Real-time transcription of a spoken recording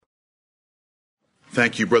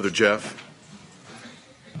Thank you, Brother Jeff.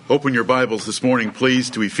 Open your Bibles this morning, please,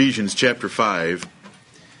 to Ephesians chapter 5.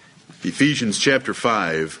 Ephesians chapter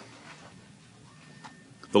 5.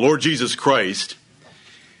 The Lord Jesus Christ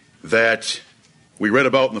that we read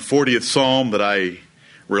about in the 40th Psalm, that I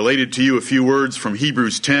related to you a few words from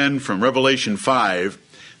Hebrews 10, from Revelation 5,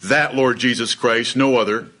 that Lord Jesus Christ, no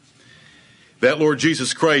other, that Lord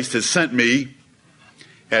Jesus Christ has sent me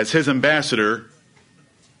as His ambassador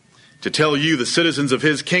to tell you, the citizens of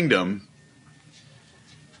His kingdom,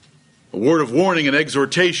 a word of warning and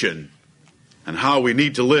exhortation on how we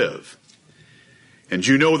need to live. And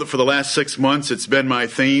you know that for the last 6 months it's been my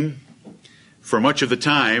theme for much of the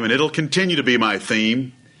time, and it'll continue to be my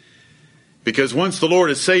theme, because once the Lord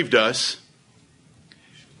has saved us,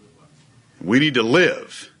 we need to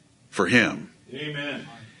live for Him. Amen.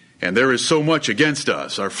 And there is so much against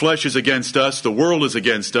us. Our flesh is against us, the world is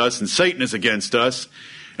against us, and Satan is against us.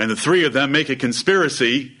 And the three of them make a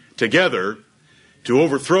conspiracy together to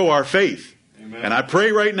overthrow our faith. Amen. And I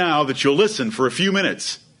pray right now that you'll listen for a few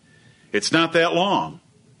minutes. It's not that long.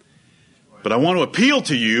 But I want to appeal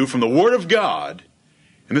to you from the Word of God.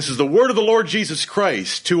 And this is the Word of the Lord Jesus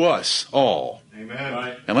Christ to us all. Amen.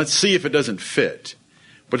 Right. And let's see if it doesn't fit.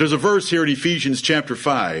 But there's a verse here in Ephesians chapter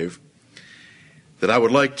 5 that I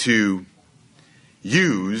would like to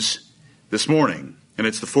use this morning. And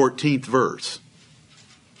it's the 14th verse.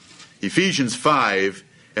 Ephesians 5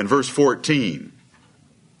 and verse 14.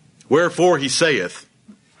 Wherefore he saith,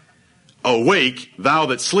 Awake, thou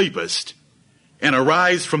that sleepest, and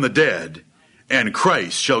arise from the dead, and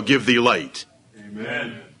Christ shall give thee light.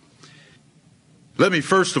 Amen. Let me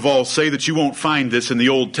first of all say that you won't find this in the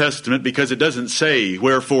Old Testament, because it doesn't say,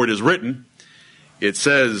 wherefore it is written. It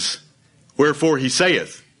says, wherefore he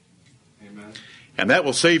saith. Amen. And that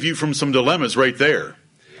will save you from some dilemmas right there.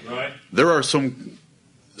 Right. There are some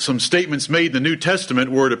statements made in the New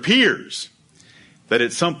Testament where it appears that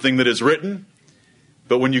it's something that is written,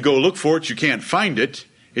 but when you go look for it, you can't find it.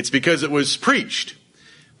 It's because it was preached.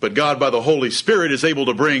 But God, by the Holy Spirit, is able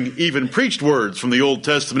to bring even preached words from the Old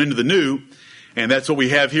Testament into the New, and that's what we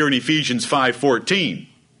have here in Ephesians 5:14.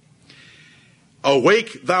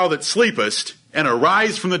 Awake, thou that sleepest, and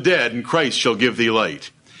arise from the dead, and Christ shall give thee light.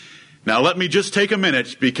 Now let me just take a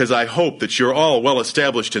minute, because I hope that you're all well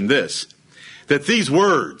established in this, that these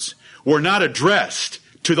words were not addressed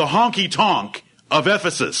to the honky-tonk of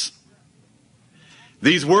Ephesus.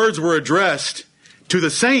 These words were addressed to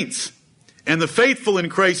the saints and the faithful in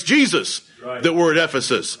Christ Jesus that were at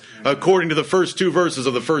Ephesus, according to the first two verses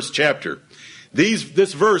of the first chapter.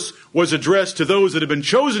 This verse was addressed to those that had been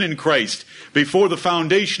chosen in Christ before the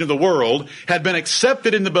foundation of the world, had been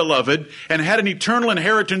accepted in the beloved, and had an eternal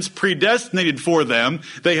inheritance predestinated for them.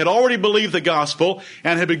 They had already believed the gospel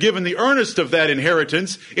and had been given the earnest of that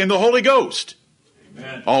inheritance in the Holy Ghost.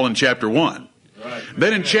 Amen. All in chapter 1. Right.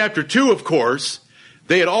 Then in chapter 2, of course,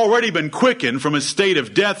 they had already been quickened from a state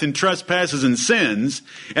of death in trespasses and sins,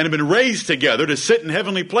 and had been raised together to sit in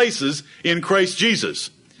heavenly places in Christ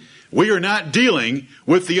Jesus. We are not dealing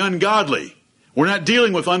with the ungodly. We're not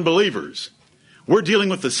dealing with unbelievers. We're dealing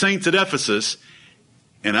with the saints at Ephesus,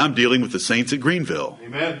 and I'm dealing with the saints at Greenville.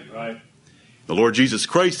 Amen. Right. The Lord Jesus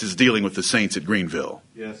Christ is dealing with the saints at Greenville.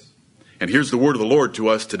 Yes. And here's the word of the Lord to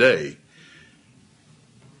us today.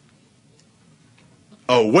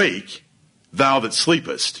 Awake, thou that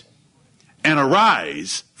sleepest, and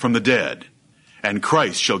arise from the dead, and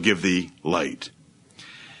Christ shall give thee light.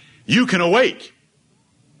 You can awake.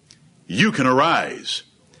 You can arise.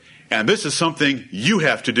 And this is something you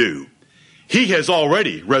have to do. He has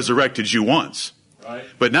already resurrected you once. Right.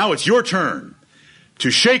 But now it's your turn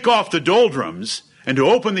to shake off the doldrums and to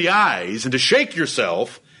open the eyes and to shake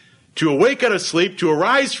yourself, to awake out of sleep, to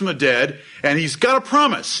arise from the dead, and He's got a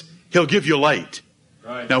promise. He'll give you light.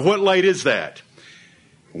 Right. Now, what light is that?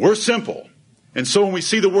 We're simple. And so when we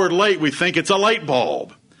see the word light, we think it's a light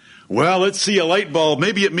bulb. Well, let's see a light bulb.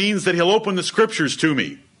 Maybe it means that He'll open the Scriptures to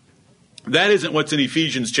me. That isn't what's in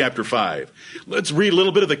Ephesians chapter 5. Let's read a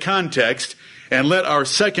little bit of the context and let our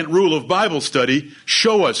second rule of Bible study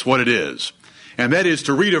show us what it is. And that is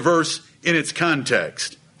to read a verse in its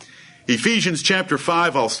context. Ephesians chapter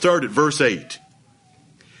 5, I'll start at verse 8.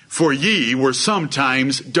 For ye were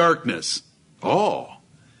sometimes darkness. Oh,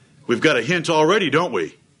 we've got a hint already, don't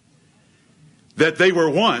we? That they were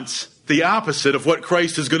once the opposite of what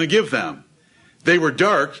Christ is going to give them. They were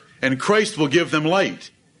dark, and Christ will give them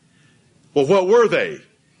light. Well, what were they?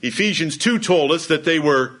 Ephesians 2 told us that they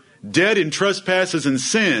were dead in trespasses and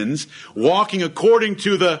sins, walking according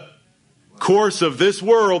to the course of this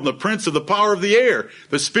world and the prince of the power of the air,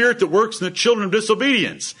 the spirit that works in the children of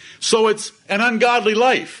disobedience. So it's an ungodly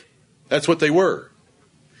life. That's what they were.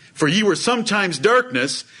 For ye were sometimes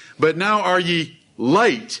darkness, but now are ye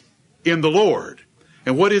light in the Lord.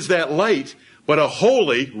 And what is that light? But a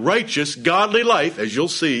holy, righteous, godly life, as you'll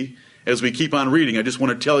see as we keep on reading. I just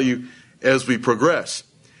want to tell you as we progress.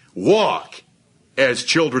 Walk as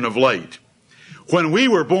children of light. When we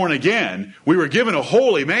were born again, we were given a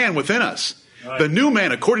holy man within us. Right. The new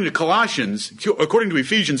man, according to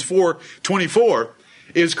Ephesians 4:24,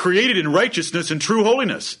 is created in righteousness and true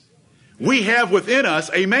holiness. We have within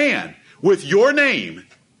us a man with your name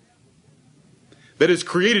that is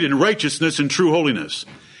created in righteousness and true holiness.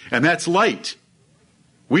 And that's light.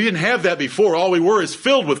 We didn't have that before. All we were is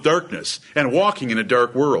filled with darkness and walking in a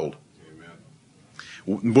dark world.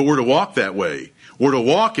 Amen. But we're to walk that way. We're to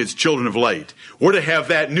walk as children of light. We're to have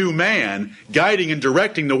that new man guiding and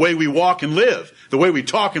directing the way we walk and live, the way we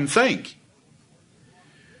talk and think.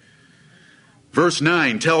 Verse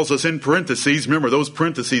 9 tells us in parentheses, remember those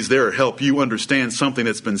parentheses there help you understand something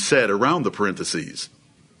that's been said around the parentheses.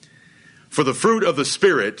 For the fruit of the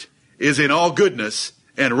Spirit is in all goodness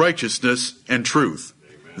and righteousness and truth.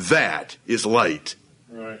 Amen. That is light.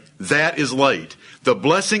 Right. That is light. The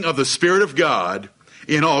blessing of the Spirit of God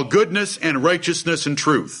in all goodness and righteousness and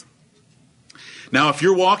truth. Now, if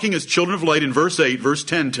you're walking as children of light in verse 8, verse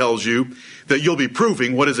 10 tells you that you'll be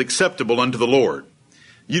proving what is acceptable unto the Lord.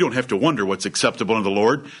 You don't have to wonder what's acceptable unto the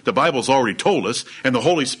Lord. The Bible's already told us, and the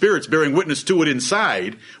Holy Spirit's bearing witness to it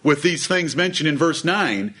inside with these things mentioned in verse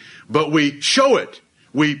 9. But we show it.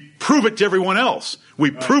 We prove it to everyone else.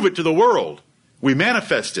 We prove it to the world. We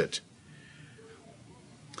manifest it.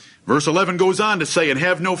 Verse 11 goes on to say, and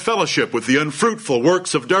have no fellowship with the unfruitful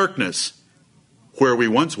works of darkness, where we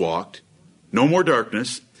once walked. No more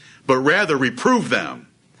darkness, but rather reprove them.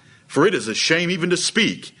 For it is a shame even to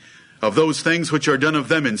speak of those things which are done of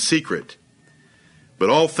them in secret. But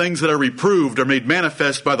all things that are reproved are made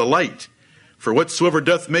manifest by the light. For whatsoever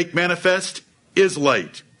doth make manifest is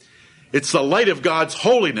light. It's the light of God's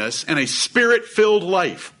holiness and a Spirit-filled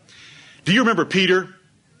life. Do you remember Peter?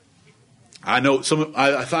 I know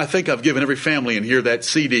I think I've given every family in here that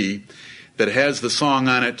CD that has the song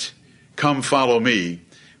on it, Come Follow Me,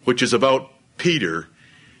 which is about Peter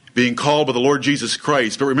being called by the Lord Jesus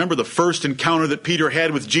Christ. But remember the first encounter that Peter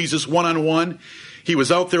had with Jesus one-on-one? He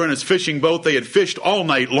was out there on his fishing boat. They had fished all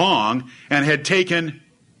night long and had taken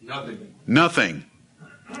nothing.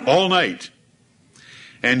 All night.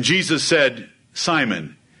 And Jesus said,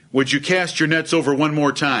 Simon, would you cast your nets over one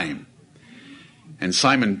more time? And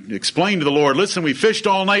Simon explained to the Lord, listen, we fished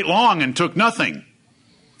all night long and took nothing.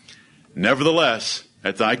 Nevertheless,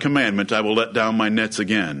 at thy commandment, I will let down my nets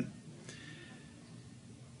again.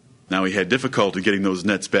 Now he had difficulty getting those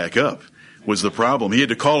nets back up, was the problem. He had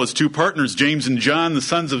to call his two partners, James and John, the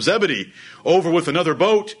sons of Zebedee, over with another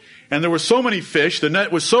boat. And there were so many fish, the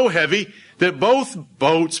net was so heavy, that both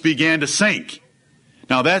boats began to sink.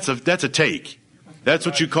 Now that's a take. That's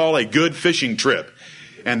what you call a good fishing trip.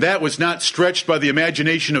 And that was not stretched by the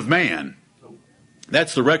imagination of man.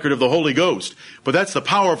 That's the record of the Holy Ghost. But that's the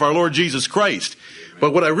power of our Lord Jesus Christ.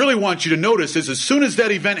 But what I really want you to notice is as soon as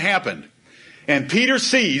that event happened, and Peter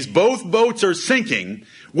sees both boats are sinking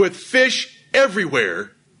with fish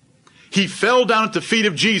everywhere, he fell down at the feet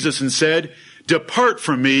of Jesus and said, depart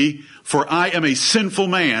from me, for I am a sinful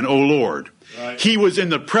man, O Lord. Right. He was in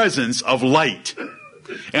the presence of light.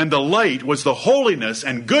 And the light was the holiness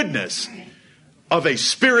and goodness of a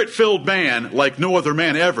Spirit-filled man like no other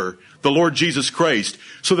man ever, the Lord Jesus Christ.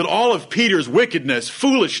 So that all of Peter's wickedness,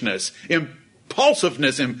 foolishness,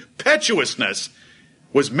 impulsiveness, impetuousness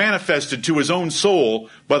was manifested to his own soul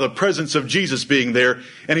by the presence of Jesus being there.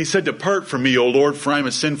 And he said, depart from me, O Lord, for I am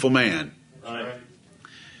a sinful man. Right.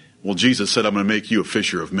 Well, Jesus said, I'm going to make you a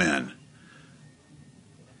fisher of men.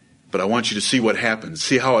 But I want you to see what happened.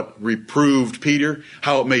 See how it reproved Peter,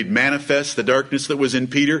 how it made manifest the darkness that was in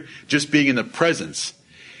Peter, just being in the presence.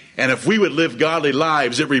 And if we would live godly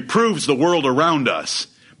lives, it reproves the world around us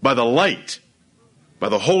by the light, by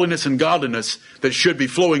the holiness and godliness that should be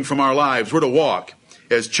flowing from our lives. We're to walk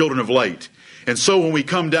as children of light. And so when we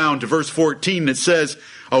come down to verse 14, it says,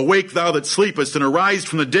 awake thou that sleepest, and arise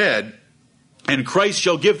from the dead, and Christ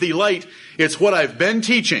shall give thee light. It's what I've been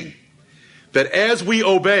teaching. That as we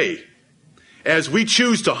obey, as we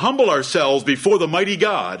choose to humble ourselves before the mighty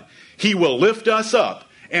God, He will lift us up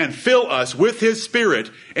and fill us with His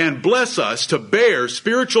Spirit and bless us to bear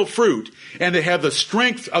spiritual fruit and to have the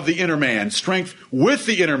strength of the inner man, strength with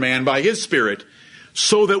the inner man by His Spirit,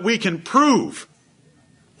 so that we can prove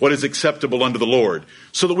what is acceptable unto the Lord,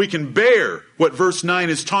 so that we can bear what verse 9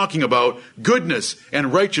 is talking about, goodness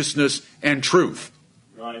and righteousness and truth.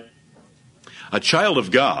 Right. A child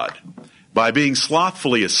of God, by being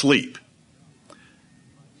slothfully asleep,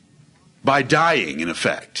 by dying, in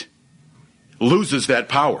effect, loses that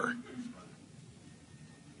power.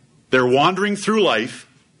 They're wandering through life,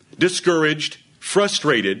 discouraged,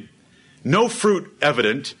 frustrated, no fruit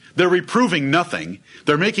evident. They're reproving nothing.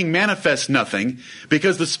 They're making manifest nothing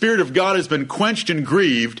because the Spirit of God has been quenched and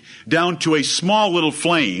grieved down to a small little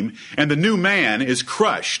flame, and the new man is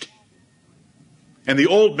crushed. And the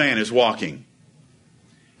old man is walking.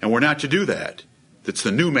 And we're not to do that. It's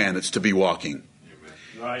the new man that's to be walking.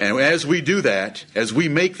 Right. And as we do that, as we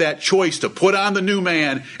make that choice to put on the new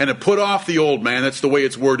man and to put off the old man, that's the way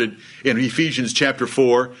it's worded in Ephesians chapter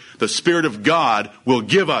 4, the Spirit of God will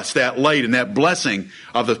give us that light and that blessing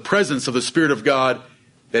of the presence of the Spirit of God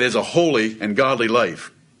that is a holy and godly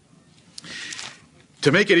life.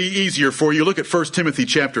 To make it easier for you, look at 1 Timothy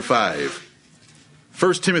chapter 5.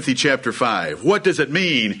 1 Timothy chapter 5. What does it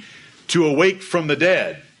mean to awake from the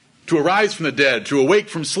dead, to arise from the dead, to awake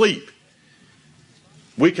from sleep?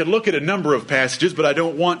 We could look at a number of passages, but I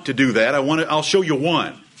don't want to do that. I'll show you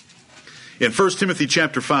one. In 1 Timothy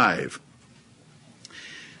chapter 5.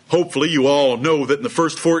 Hopefully you all know that in the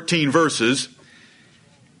first 14 verses,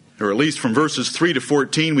 or at least from verses 3 to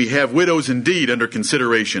 14, we have widows indeed under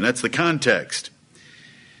consideration. That's the context.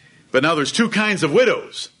 But now there's two kinds of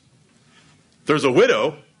widows. There's a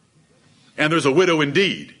widow, and there's a widow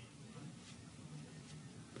indeed.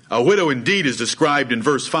 A widow indeed is described in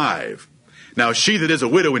verse 5. Now she that is a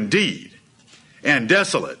widow indeed, and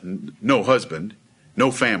desolate, no husband,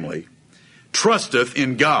 no family, trusteth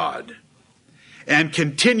in God, and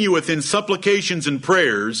continueth in supplications and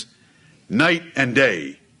prayers night and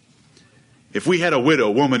day. If we had a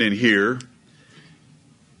widow woman in here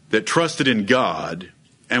that trusted in God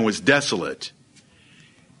and was desolate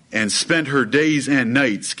and spent her days and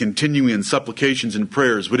nights continuing in supplications and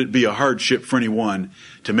prayers, would it be a hardship for anyone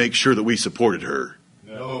to make sure that we supported her?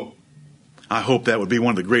 No. I hope that would be one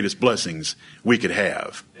of the greatest blessings we could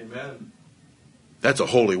have. Amen. That's a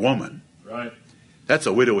holy woman. Right. That's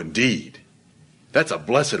a widow indeed. That's a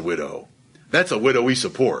blessed widow. That's a widow we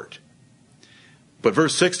support. But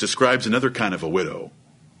verse 6 describes another kind of a widow.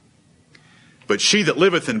 But she that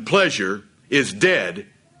liveth in pleasure is dead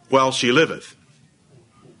while she liveth.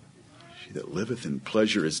 She that liveth in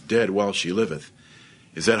pleasure is dead while she liveth.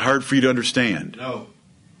 Is that hard for you to understand? No.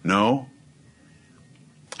 No?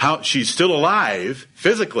 How she's still alive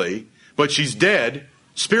physically, but she's dead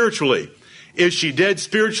spiritually. Is she dead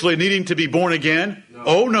spiritually, needing to be born again? No.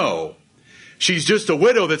 Oh no. She's just a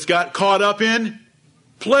widow that's got caught up in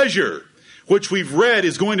pleasure, which we've read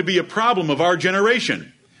is going to be a problem of our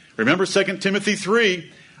generation. Remember 2 Timothy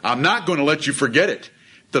 3, I'm not going to let you forget it.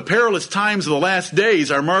 The perilous times of the last days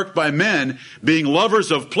are marked by men being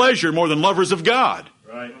lovers of pleasure more than lovers of God.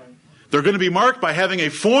 Right. They're going to be marked by having a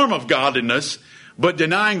form of godliness, but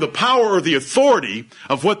denying the power or the authority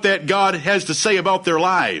of what that God has to say about their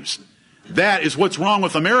lives. That is what's wrong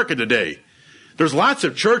with America today. There's lots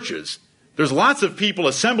of churches. There's lots of people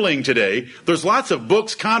assembling today. There's lots of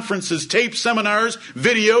books, conferences, tapes, seminars,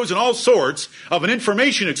 videos, and all sorts of an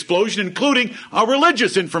information explosion, including a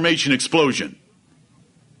religious information explosion.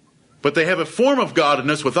 But they have a form of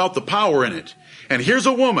godliness without the power in it. And here's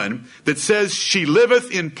a woman that says she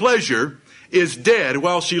liveth in pleasure, is dead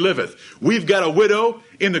while she liveth. We've got a widow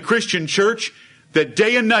in the Christian church that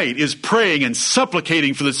day and night is praying and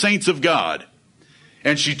supplicating for the saints of God.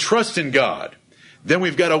 And she trusts in God. Then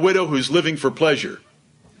we've got a widow who's living for pleasure.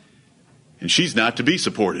 And she's not to be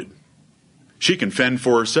supported. She can fend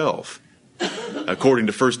for herself, according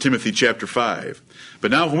to 1 Timothy chapter 5.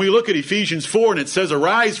 But now when we look at Ephesians 4 and it says,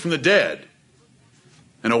 arise from the dead,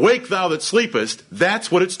 and awake thou that sleepest,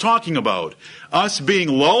 that's what it's talking about. Us being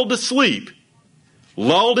lulled to sleep,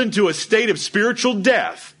 lulled into a state of spiritual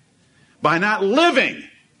death by not living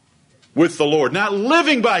with the Lord, not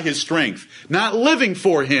living by His strength, not living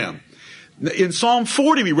for Him. In Psalm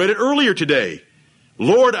 40, we read it earlier today.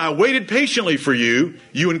 Lord, I waited patiently for you.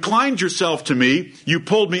 You inclined yourself to me. You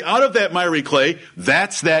pulled me out of that miry clay.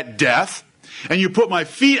 That's that death. And you put my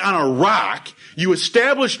feet on a rock. You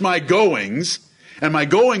established my goings. And my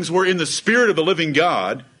goings were in the Spirit of the living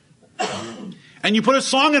God. And you put a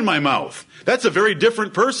song in my mouth. That's a very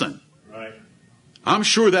different person. Right. I'm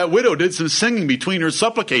sure that widow did some singing between her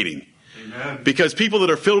supplicating. Amen. Because people that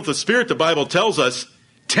are filled with the Spirit, the Bible tells us,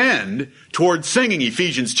 tend toward singing.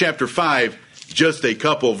 Ephesians chapter 5, just a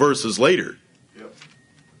couple verses later,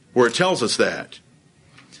 where it tells us that.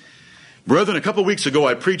 Brethren, a couple weeks ago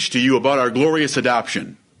I preached to you about our glorious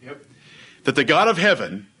adoption. Yep. That the God of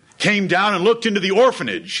heaven came down and looked into the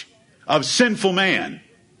orphanage of sinful man.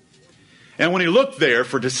 And when He looked there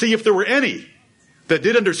to see if there were any that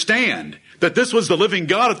did understand that this was the living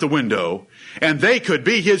God at the window, and they could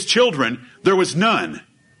be his children, there was none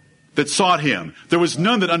that sought him. There was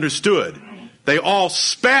none that understood. They all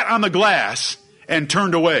spat on the glass and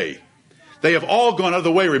turned away. They have all gone out of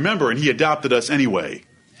the way, remember, and he adopted us anyway.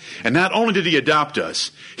 And not only did he adopt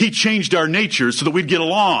us, he changed our nature so that we'd get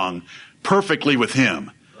along perfectly with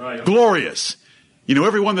him. Right. Glorious. You know,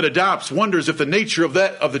 everyone that adopts wonders if the nature of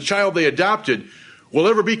the child they adopted will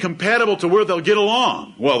ever be compatible to where they'll get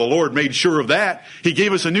along. Well, the Lord made sure of that. He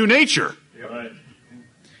gave us a new nature. Right.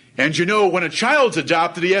 And you know, when a child's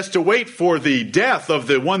adopted, he has to wait for the death of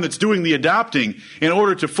the one that's doing the adopting in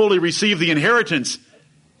order to fully receive the inheritance.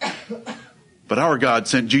 But our God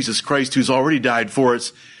sent Jesus Christ, who's already died for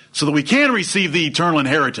us, so that we can receive the eternal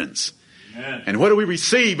inheritance. Amen. And what do we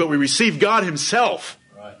receive? But we receive God himself.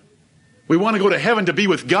 Right. We want to go to heaven to be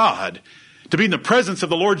with God, to be in the presence of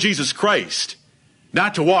the Lord Jesus Christ,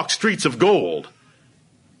 not to walk streets of gold,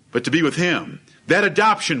 but to be with him. That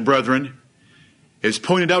adoption, brethren, is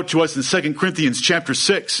pointed out to us in 2 Corinthians chapter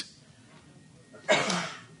 6,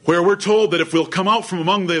 where we're told that if we'll come out from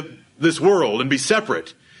among this world and be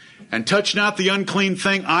separate, and touch not the unclean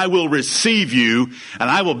thing, I will receive you,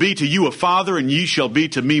 and I will be to you a father, and ye shall be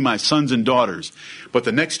to me my sons and daughters. But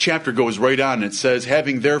the next chapter goes right on, and it says,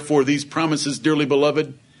 having therefore these promises, dearly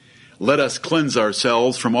beloved, let us cleanse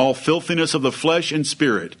ourselves from all filthiness of the flesh and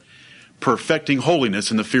spirit, perfecting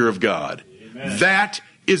holiness in the fear of God. Amen. That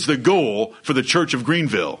is the goal for the Church of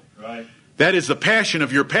Greenville. Right. That is the passion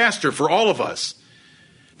of your pastor for all of us.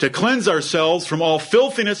 To cleanse ourselves from all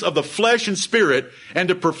filthiness of the flesh and spirit, and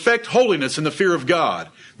to perfect holiness in the fear of God.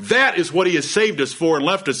 That is what he has saved us for and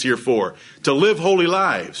left us here for, to live holy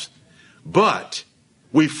lives. But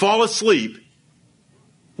we fall asleep,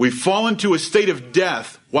 we fall into a state of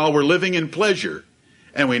death while we're living in pleasure,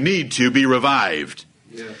 and we need to be revived.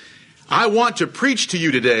 Yeah. I want to preach to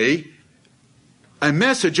you today a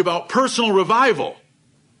message about personal revival,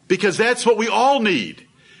 because that's what we all need.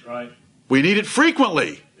 Right. We need it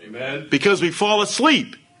frequently. Amen. Because we fall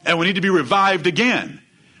asleep and we need to be revived again.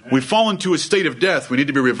 We fall into a state of death. We need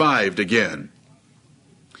to be revived again.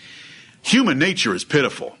 Human nature is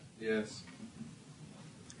pitiful. Yes.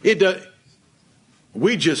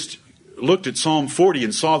 We just looked at Psalm 40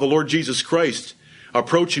 and saw the Lord Jesus Christ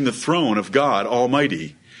approaching the throne of God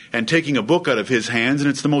Almighty and taking a book out of his hands, and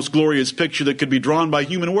it's the most glorious picture that could be drawn by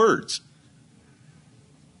human words.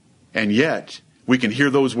 And yet, we can hear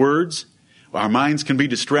those words. Our minds can be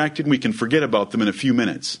distracted, and we can forget about them in a few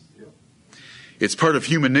minutes. It's part of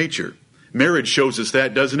human nature. Marriage shows us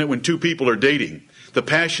that, doesn't it? When two people are dating, the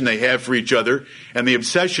passion they have for each other and the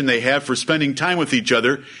obsession they have for spending time with each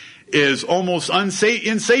other is almost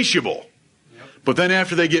insatiable. But then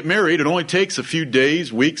after they get married, it only takes a few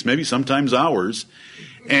days, weeks, maybe sometimes hours,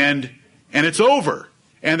 and it's over.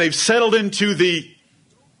 And they've settled into the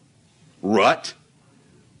rut.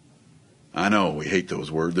 I know, we hate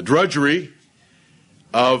those words. The drudgery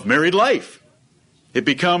of married life. It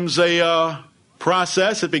becomes a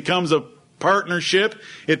process. It becomes a partnership.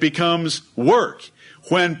 It becomes work.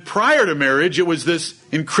 When prior to marriage, it was this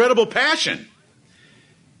incredible passion.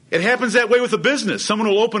 It happens that way with a business. Someone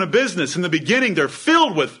will open a business. In the beginning, they're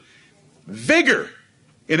filled with vigor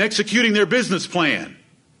in executing their business plan.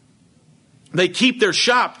 They keep their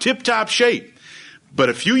shop tip-top shape. But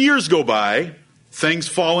a few years go by, things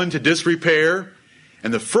fall into disrepair,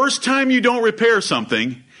 and the first time you don't repair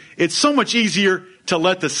something, it's so much easier to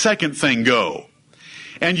let the second thing go.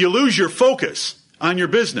 And you lose your focus on your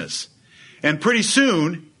business. And pretty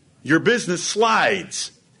soon, your business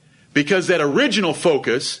slides because that original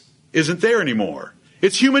focus isn't there anymore.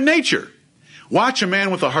 It's human nature. Watch a man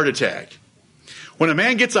with a heart attack. When a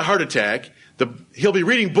man gets a heart attack, he'll be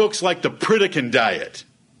reading books like the Pritikin diet.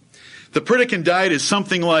 The Pritikin diet is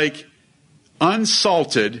something like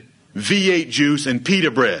unsalted V8 juice and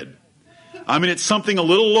pita bread. I mean, it's something a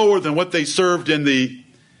little lower than what they served in the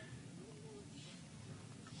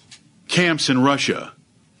camps in Russia.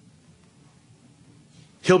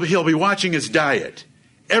 He'll be watching his diet.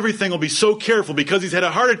 Everything will be so careful because he's had a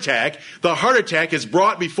heart attack. The heart attack has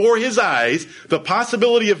brought before his eyes the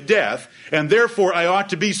possibility of death, and therefore I ought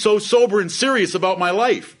to be so sober and serious about my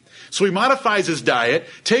life. So he modifies his diet,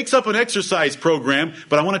 takes up an exercise program,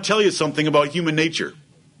 but I want to tell you something about human nature.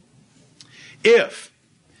 If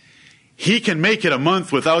he can make it a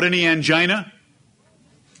month without any angina,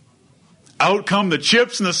 out come the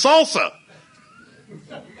chips and the salsa.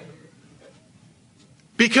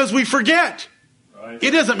 Because we forget. Right.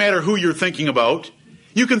 It doesn't matter who you're thinking about.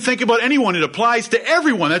 You can think about anyone. It applies to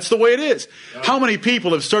everyone. That's the way it is. Yeah. How many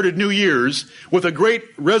people have started New Year's with a great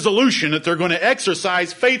resolution that they're going to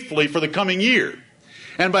exercise faithfully for the coming year?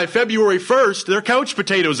 And by February 1st, they're couch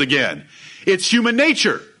potatoes again. It's human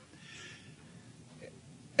nature.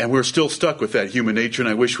 And we're still stuck with that human nature, and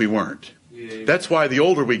I wish we weren't. Yeah. That's why the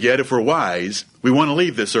older we get, if we're wise, we want to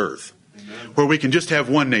leave this earth, where we can just have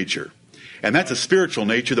one nature. And that's a spiritual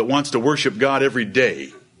nature that wants to worship God every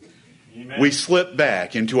day. Amen. We slip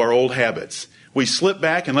back into our old habits. We slip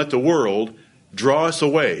back and let the world draw us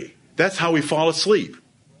away. That's how we fall asleep.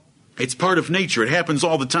 It's part of nature. It happens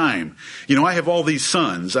all the time. You know, I have all these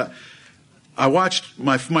sons. I watched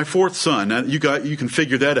my fourth son. Now, you can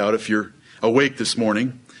figure that out if you're awake this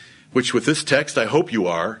morning, which with this text I hope you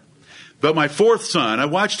are. But my fourth son, I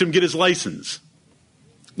watched him get his license.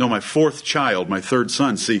 No, my fourth child, my third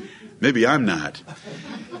son. See, maybe I'm not.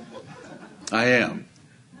 I am.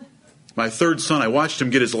 My third son, I watched him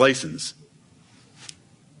get his license.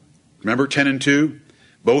 Remember 10 and 2?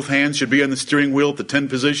 Both hands should be on the steering wheel at the 10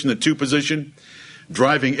 position, the 2 position.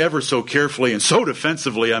 Driving ever so carefully and so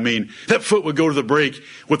defensively. I mean, that foot would go to the brake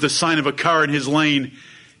with the sign of a car in his lane,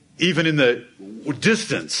 even in the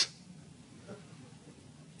distance.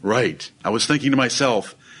 Right. I was thinking to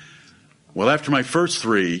myself, well, after my first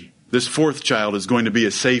 3, this fourth child is going to be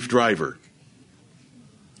a safe driver.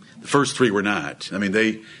 The first 3 were not. I mean,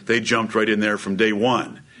 they jumped right in there from day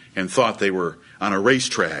 1 and thought they were on a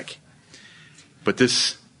racetrack. But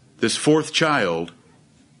this fourth child,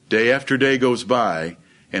 day after day goes by,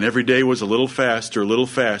 and every day was a little faster,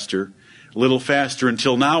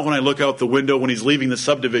 until now when I look out the window when he's leaving the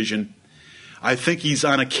subdivision, I think he's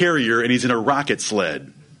on a carrier and he's in a rocket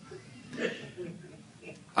sled.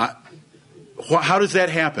 How does that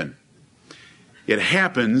happen? It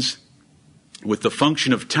happens with the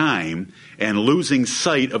function of time and losing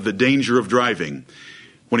sight of the danger of driving.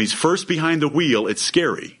 When he's first behind the wheel, it's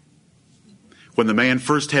scary. When the man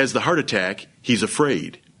first has the heart attack, he's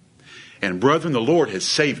afraid. And brethren, the Lord has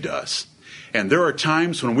saved us. And there are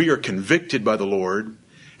times when we are convicted by the Lord,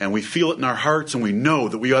 and we feel it in our hearts, and we know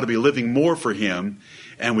that we ought to be living more for Him,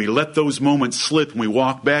 and we let those moments slip, and we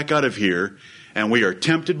walk back out of here, and we are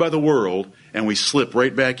tempted by the world, and we slip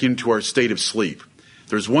right back into our state of sleep.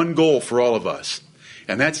 There's one goal for all of us,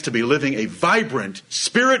 and that's to be living a vibrant,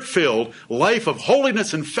 Spirit-filled life of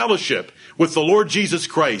holiness and fellowship with the Lord Jesus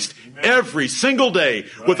Christ. Amen. Every single day,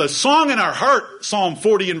 right, with a song in our heart, Psalm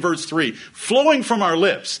 40 and verse 3, flowing from our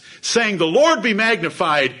lips, saying, the Lord be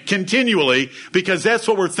magnified continually, because that's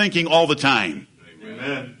what we're thinking all the time.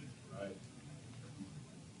 Amen. Right.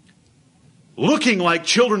 Looking like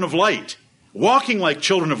children of light. Walking like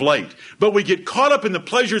children of light. But we get caught up in the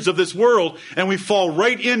pleasures of this world, and we fall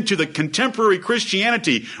right into the contemporary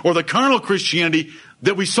Christianity, or the carnal Christianity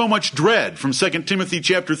that we so much dread from 2 Timothy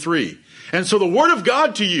chapter 3. And so the word of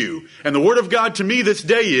God to you, and the word of God to me this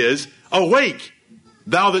day is, awake,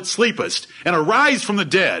 thou that sleepest, and arise from the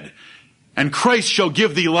dead, and Christ shall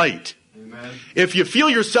give thee light. Amen. If you feel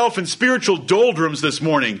yourself in spiritual doldrums this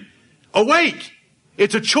morning, awake.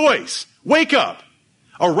 It's a choice. Wake up.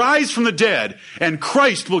 Arise from the dead, and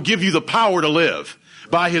Christ will give you the power to live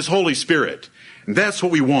by His Holy Spirit. And that's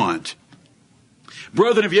what we want.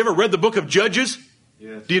 Brethren, have you ever read the book of Judges?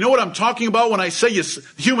 Yes. Do you know what I'm talking about when I say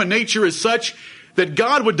human nature is such that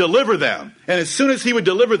God would deliver them? And as soon as He would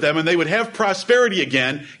deliver them and they would have prosperity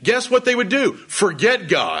again, guess what they would do? Forget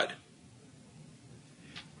God.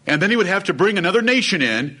 And then He would have to bring another nation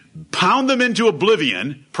in, pound them into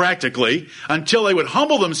oblivion, practically, until they would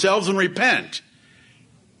humble themselves and repent.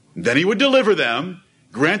 Then He would deliver them,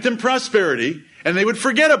 grant them prosperity, and they would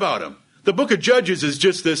forget about Him. The book of Judges is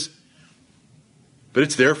just this, but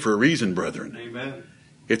it's there for a reason, brethren. Amen.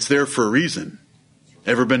 It's there for a reason.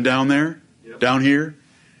 Ever been down there? Yep. Down here?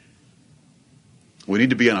 We need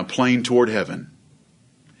to be on a plane toward heaven.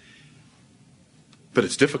 But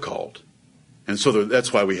it's difficult. And so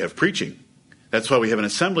that's why we have preaching. That's why we have an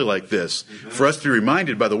assembly like this. Amen. For us to be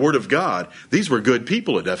reminded by the Word of God, these were good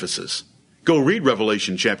people at Ephesus. Go read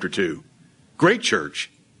Revelation chapter 2. Great church.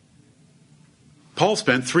 Paul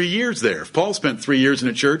spent 3 years there. If Paul spent 3 years in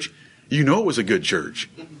a church, you know it was a good church.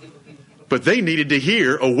 But they needed to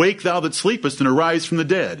hear, awake thou that sleepest and arise from the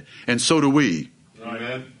dead. And so do we.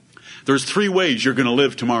 Amen. There's 3 ways you're going to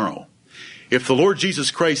live tomorrow. If the Lord Jesus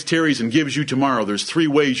Christ tarries and gives you tomorrow, there's 3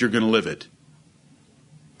 ways you're going to live it.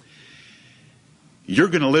 You're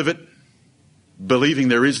going to live it believing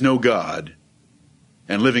there is no God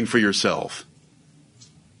and living for yourself.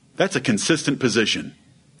 That's a consistent position.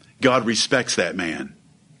 God respects that man.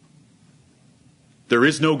 There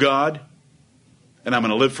is no God, and I'm going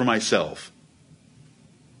to live for myself.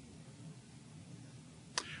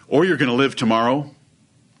 Or you're going to live tomorrow,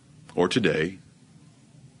 or today.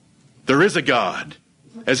 There is a God,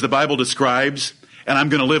 as the Bible describes, and I'm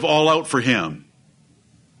going to live all out for Him.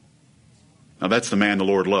 Now that's the man the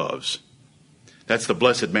Lord loves. That's the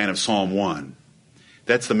blessed man of Psalm 1.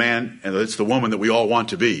 That's the man and that's the woman that we all want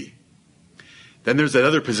to be. Then there's that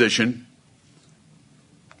other position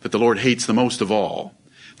that the Lord hates the most of all.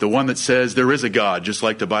 The one that says there is a God, just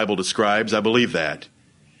like the Bible describes. I believe that.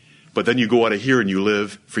 But then you go out of here and you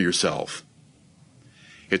live for yourself.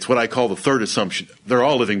 It's what I call the third assumption. They're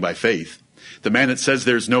all living by faith. The man that says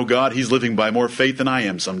there's no God, he's living by more faith than I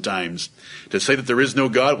am sometimes. To say that there is no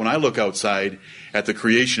God, when I look outside at the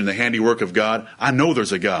creation and the handiwork of God, I know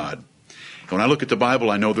there's a God. And when I look at the Bible,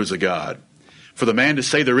 I know there's a God. For the man to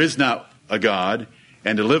say there is not a God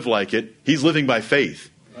and to live like it, he's living by faith.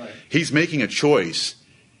 Right. He's making a choice.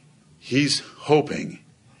 He's hoping.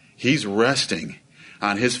 He's resting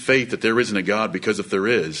on his faith that there isn't a God, because if there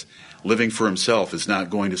is, living for himself is not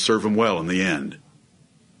going to serve him well in the end.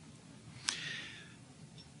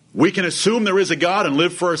 We can assume there is a God and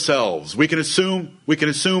live for ourselves. We can assume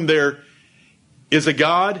there is a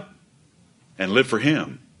God and live for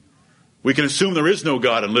him. We can assume there is no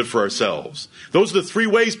God and live for ourselves. Those are the three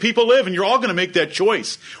ways people live, and you're all going to make that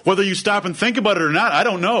choice. Whether you stop and think about it or not, I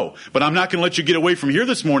don't know. But I'm not going to let you get away from here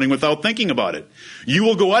this morning without thinking about it. You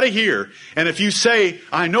will go out of here, and if you say,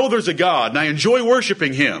 I know there's a God and I enjoy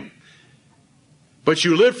worshiping him, but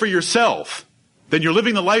you live for yourself, then you're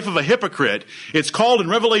living the life of a hypocrite. It's called in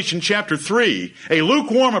Revelation chapter 3, a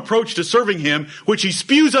lukewarm approach to serving him, which he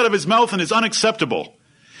spews out of his mouth and is unacceptable.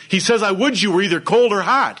 He says, I would you were either cold or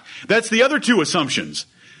hot. That's the other two assumptions.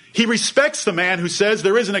 He respects the man who says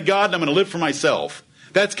there isn't a God and I'm going to live for myself.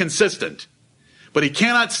 That's consistent. But he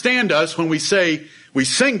cannot stand us when we say, we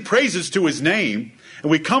sing praises to his name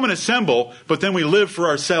and we come and assemble, but then we live for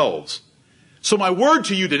ourselves. So my word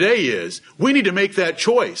to you today is, we need to make that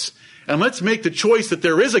choice. And let's make the choice that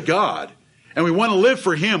there is a God and we want to live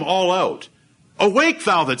for him all out. Awake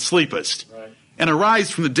thou that sleepest, Right. and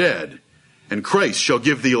arise from the dead, and Christ shall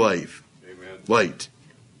give thee life. Amen. Light.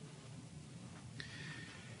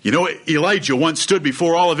 You know, Elijah once stood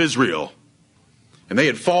before all of Israel, and they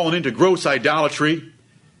had fallen into gross idolatry.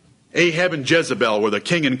 Ahab and Jezebel were the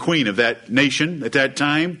king and queen of that nation at that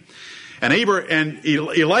time. And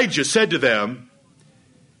Elijah said to them,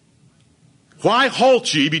 why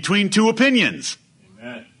halt ye between two opinions?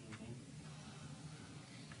 Amen.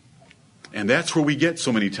 And that's where we get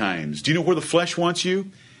so many times. Do you know where the flesh wants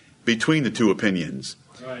you? Between the two opinions.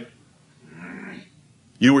 Right.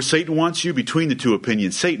 You know where Satan wants you? Between the two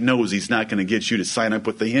opinions. Satan knows he's not going to get you to sign up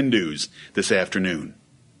with the Hindus this afternoon.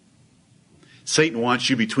 Satan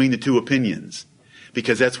wants you between the two opinions,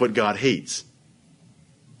 because that's what God hates.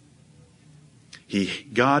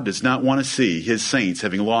 God does not want to see his saints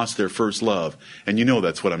having lost their first love. And you know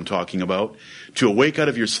that's what I'm talking about. To awake out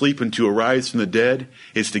of your sleep and to arise from the dead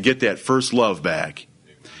is to get that first love back.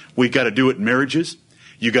 We've got to do it in marriages.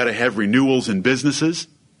 You got to have renewals in businesses.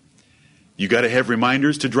 You got to have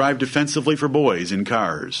reminders to drive defensively for boys in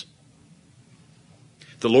cars.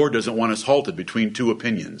 The Lord doesn't want us halted between two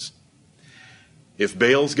opinions. If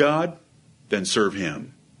Baal's God, then serve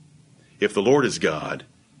him. If the Lord is God,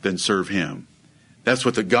 then serve him. That's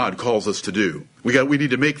what the God calls us to do. We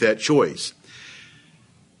need to make that choice.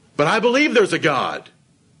 But I believe there's a God.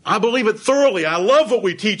 I believe it thoroughly. I love what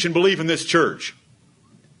we teach and believe in this church.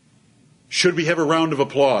 Should we have a round of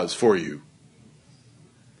applause for you?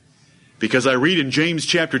 Because I read in James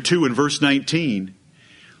chapter 2 and verse 19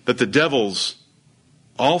 that the devils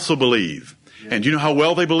also believe. And do you know how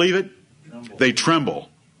well they believe it? They tremble.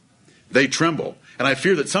 They tremble. And I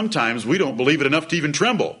fear that sometimes we don't believe it enough to even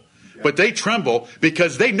tremble. But they tremble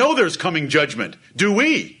because they know there's coming judgment. Do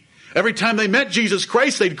we? Every time they met Jesus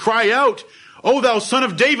Christ, they'd cry out, O thou son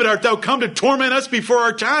of David, art thou come to torment us before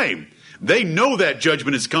our time? They know that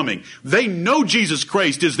judgment is coming. They know Jesus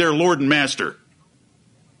Christ is their Lord and Master.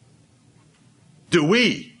 Do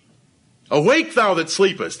we? Awake thou that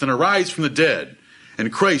sleepest, and arise from the dead,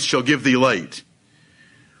 and Christ shall give thee light.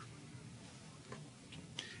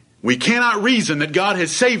 We cannot reason that God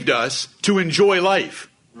has saved us to enjoy life.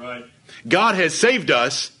 Right. God has saved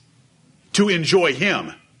us to enjoy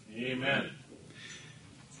him. Amen.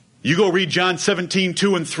 You go read John 17,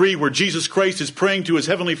 2 and 3, where Jesus Christ is praying to his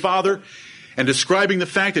heavenly Father and describing the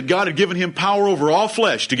fact that God had given him power over all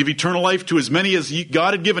flesh to give eternal life to as many as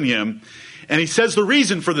God had given him. And he says the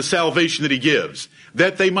reason for the salvation that he gives,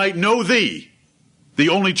 that they might know thee, the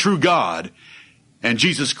only true God, and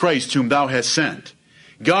Jesus Christ whom thou hast sent.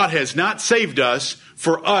 God has not saved us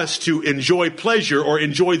for us to enjoy pleasure or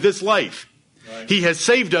enjoy this life. Right. He has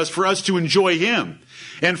saved us for us to enjoy him.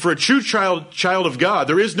 And for a true child of God,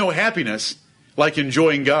 there is no happiness like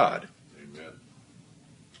enjoying God. Amen.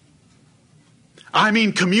 I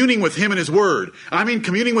mean communing with Him in His Word. I mean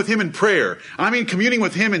communing with Him in prayer. I mean communing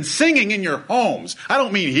with Him and singing in your homes. I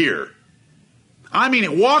don't mean here. I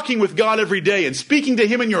mean walking with God every day and speaking to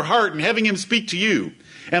Him in your heart and having Him speak to you.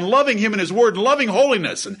 And loving Him in His Word and loving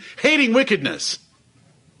holiness and hating wickedness.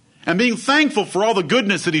 And being thankful for all the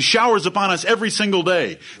goodness that He showers upon us every single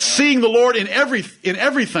day. Seeing the Lord in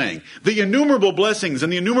everything. The innumerable blessings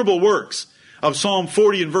and the innumerable works of Psalm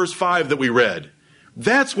 40 and verse 5 that we read.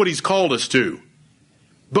 That's what He's called us to.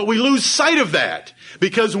 But we lose sight of that.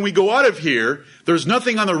 Because when we go out of here, there's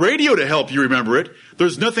nothing on the radio to help you remember it.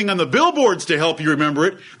 There's nothing on the billboards to help you remember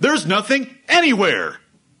it. There's nothing anywhere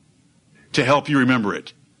to help you remember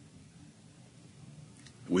it.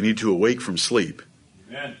 We need to awake from sleep.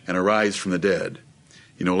 Amen. And arise from the dead.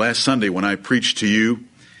 You know, last Sunday when I preached to you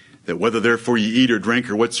that whether therefore you eat or drink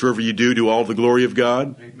or whatsoever you do, do all the glory of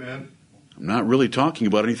God. Amen. I'm not really talking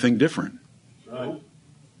about anything different. Right.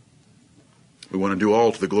 We want to do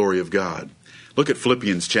all to the glory of God. Look at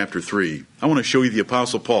Philippians chapter 3. I want to show you the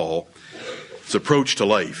Apostle Paul's approach to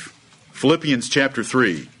life. Philippians chapter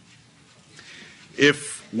 3.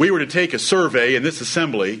 If we were to take a survey in this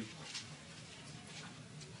assembly,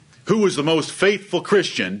 who was the most faithful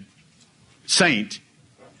Christian saint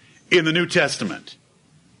in the New Testament?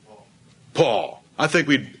 Paul. I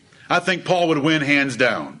think Paul would win hands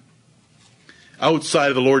down. Outside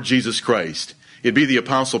of the Lord Jesus Christ, it'd be the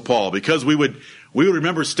Apostle Paul, because we would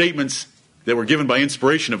remember statements that were given by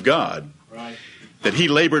inspiration of God. Right. That he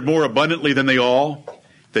labored more abundantly than they all,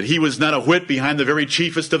 that he was not a whit behind the very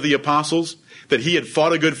chiefest of the apostles, that he had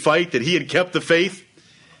fought a good fight, that he had kept the faith.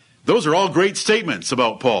 Those are all great statements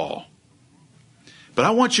about Paul. But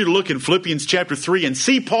I want you to look in Philippians chapter 3 and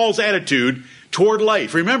see Paul's attitude toward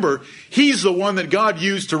life. Remember, he's the one that God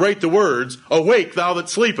used to write the words, "Awake, thou that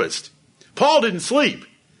sleepest." Paul didn't sleep.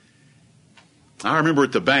 I remember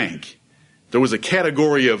at the bank, there was a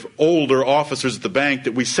category of older officers at the bank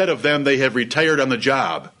that we said of them they have retired on the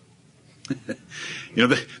job. You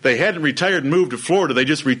know, they hadn't retired and moved to Florida. They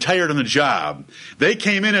just retired on the job. They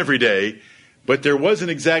came in every day, but there wasn't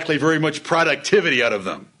exactly very much productivity out of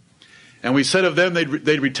them. And we said of them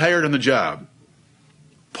they'd retired on the job.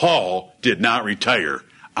 Paul did not retire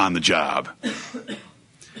on the job.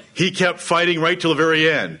 He kept fighting right till the very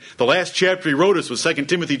end. The last chapter he wrote us was 2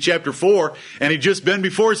 Timothy chapter 4, and he'd just been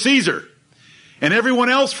before Caesar. And everyone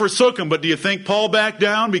else forsook him, but do you think Paul backed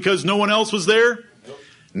down because no one else was there?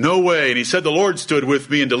 No way. And he said, "The Lord stood with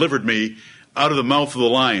me and delivered me out of the mouth of the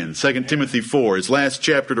lion." 2 Timothy 4, his last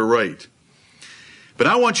chapter to write. But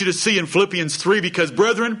I want you to see in Philippians 3, because,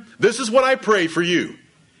 brethren, this is what I pray for you.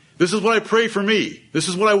 This is what I pray for me. This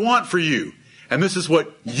is what I want for you. And this is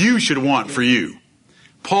what you should want for you.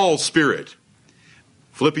 Paul's spirit.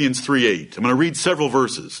 Philippians 3:8. I'm going to read several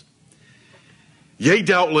verses. "Yea,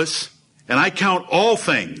 doubtless, and I count all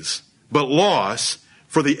things but loss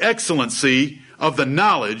for the excellency of the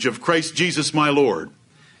knowledge of Christ Jesus my Lord."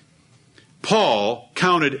 Paul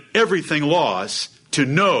counted everything loss to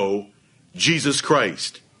know Jesus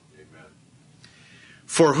Christ. Amen.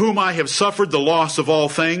 "For whom I have suffered the loss of all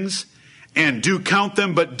things, and do count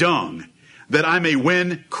them but dung, that I may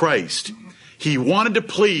win Christ." He wanted to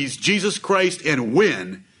please Jesus Christ and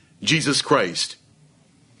win Jesus Christ.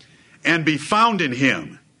 "And be found in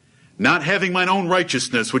him, not having mine own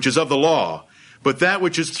righteousness, which is of the law, but that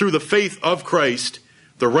which is through the faith of Christ,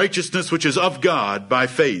 the righteousness which is of God by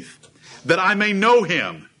faith, that I may know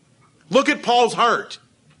him." Look at Paul's heart.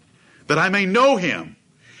 "That I may know him,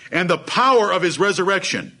 and the power of his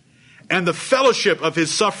resurrection, and the fellowship of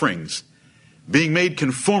his sufferings, being made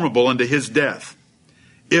conformable unto his death,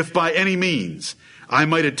 if by any means I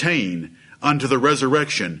might attain unto the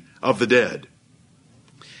resurrection of the dead."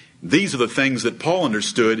 These are the things that Paul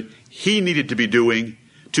understood he needed to be doing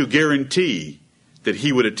to guarantee that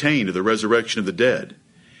he would attain to the resurrection of the dead.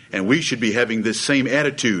 And we should be having this same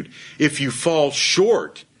attitude. If you fall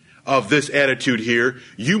short of this attitude here,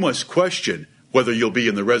 you must question whether you'll be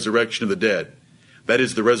in the resurrection of the dead. That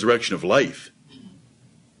is the resurrection of life.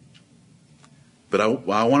 But I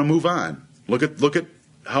want to move on. Look at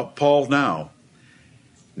how Paul now.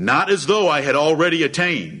 "Not as though I had already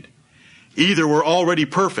attained, either were already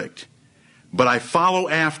perfect, but I follow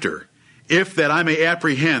after, if that I may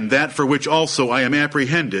apprehend that for which also I am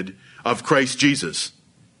apprehended of Christ Jesus."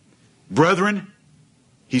 Brethren,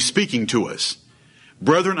 he's speaking to us.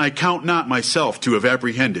 "Brethren, I count not myself to have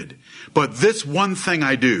apprehended, but this one thing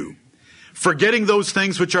I do, forgetting those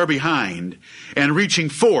things which are behind, and reaching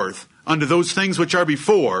forth unto those things which are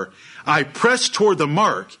before, I press toward the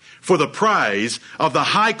mark for the prize of the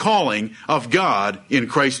high calling of God in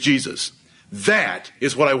Christ Jesus." That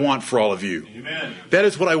is what I want for all of you. Amen. That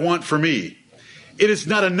is what I want for me. It is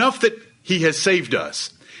not enough that he has saved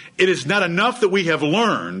us. It is not enough that we have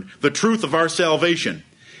learned the truth of our salvation.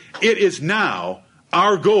 It is now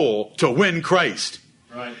our goal to win Christ.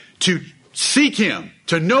 Right. To seek him,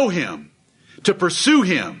 to know him, to pursue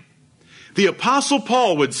him. The Apostle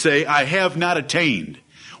Paul would say, I have not attained.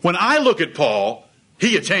 When I look at Paul,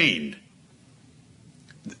 he attained.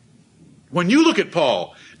 When you look at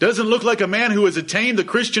Paul, doesn't look like a man who has attained the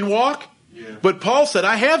Christian walk? Yeah. But Paul said,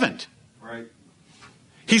 I haven't. Right.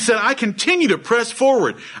 He said, I continue to press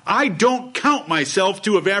forward. I don't count myself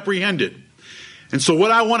to have apprehended. And so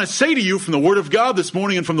what I want to say to you from the Word of God this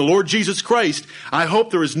morning and from the Lord Jesus Christ, I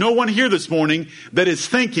hope there is no one here this morning that is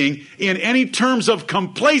thinking in any terms of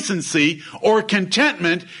complacency or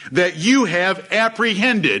contentment that you have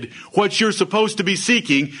apprehended what you're supposed to be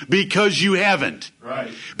seeking because you haven't.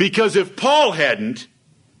 Right. Because if Paul hadn't,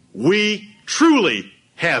 we truly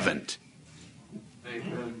haven't.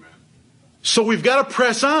 Amen. So we've got to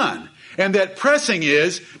press on. And that pressing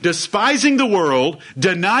is despising the world,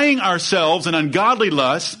 denying ourselves and ungodly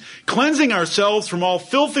lusts, cleansing ourselves from all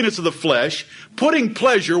filthiness of the flesh, putting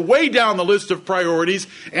pleasure way down the list of priorities,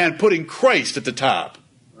 and putting Christ at the top.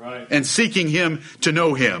 Right. And seeking him to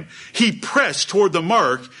know him. He pressed toward the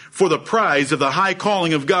mark for the prize of the high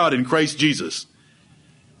calling of God in Christ Jesus.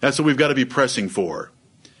 That's what we've got to be pressing for.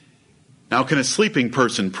 Now, can a sleeping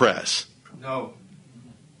person press? No.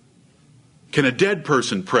 Can a dead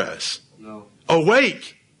person press? No.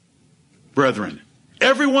 Awake, brethren.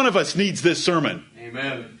 Every one of us needs this sermon.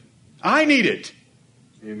 Amen. I need it.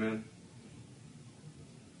 Amen.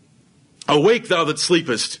 Awake, thou that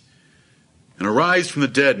sleepest, and arise from the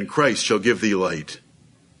dead, and Christ shall give thee light.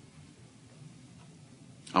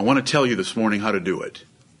 I want to tell you this morning how to do it.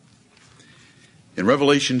 In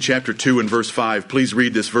Revelation chapter 2 and verse 5, please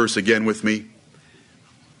read this verse again with me.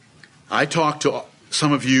 I talk to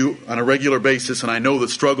some of you on a regular basis, and I know the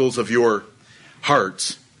struggles of your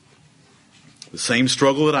hearts. The same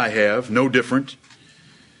struggle that I have, no different.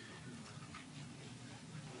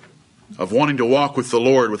 Of wanting to walk with the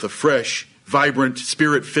Lord with a fresh, vibrant,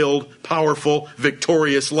 spirit-filled, powerful,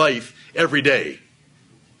 victorious life every day.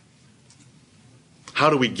 How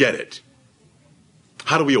do we get it?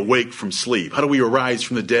 How do we awake from sleep? How do we arise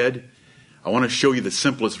from the dead? I want to show you the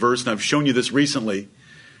simplest verse, and I've shown you this recently,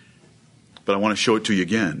 but I want to show it to you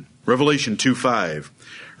again. Revelation 2:5.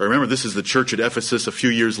 Remember, this is the church at Ephesus a few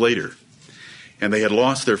years later, and they had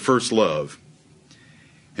lost their first love.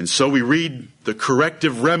 And so we read the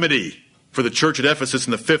corrective remedy for the church at Ephesus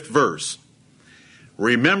in the 5th verse.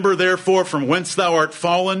 Remember, therefore, from whence thou art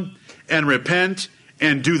fallen, and repent,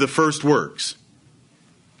 and do the first works.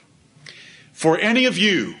 For any of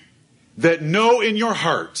you that know in your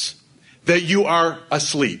hearts that you are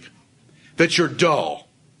asleep, that you're dull,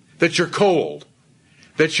 that you're cold,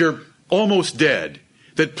 that you're almost dead,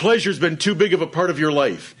 that pleasure's been too big of a part of your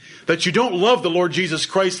life, that you don't love the Lord Jesus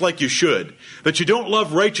Christ like you should, that you don't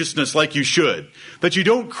love righteousness like you should, that you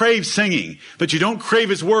don't crave singing, that you don't crave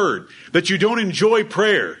His Word, that you don't enjoy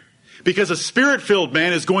prayer, because a Spirit-filled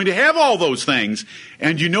man is going to have all those things,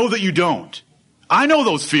 and you know that you don't. I know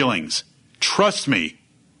those feelings. Trust me.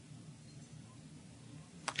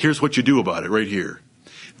 Here's what you do about it right here.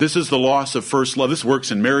 This is the loss of first love. This works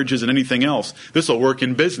in marriages and anything else. This will work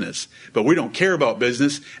in business. But we don't care about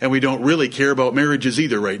business, and we don't really care about marriages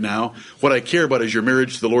either right now. What I care about is your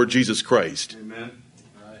marriage to the Lord Jesus Christ. Amen.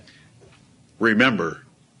 Right. Remember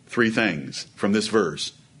 3 things from this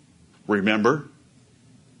verse. Remember,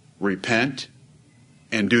 repent,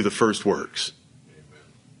 and do the first works.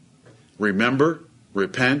 Amen. Remember,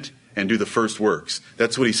 repent, and do the first works.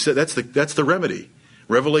 That's what he said. That's the remedy.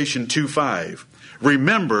 Revelation 2:5.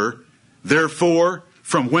 Remember, therefore,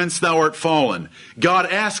 from whence thou art fallen. God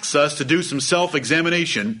asks us to do some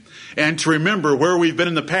self-examination and to remember where we've been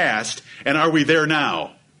in the past and are we there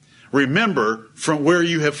now. Remember from where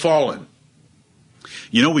you have fallen.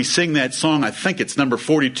 You know, we sing that song, I think it's number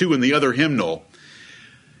 42 in the other hymnal.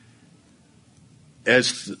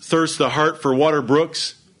 As thirsts the heart for water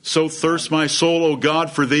brooks, so thirsts my soul, O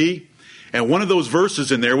God, for thee. And one of those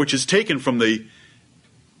verses in there, which is taken from the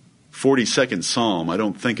 42nd Psalm. I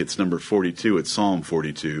don't think it's number 42. It's Psalm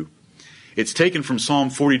 42. It's taken from Psalm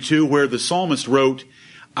 42 where the psalmist wrote,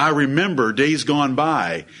 I remember days gone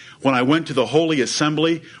by when I went to the holy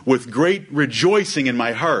assembly with great rejoicing in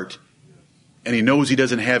my heart. And he knows he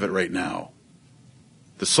doesn't have it right now.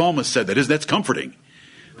 The psalmist said that. That's comforting.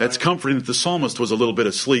 That's comforting that the psalmist was a little bit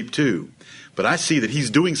asleep too. But I see that he's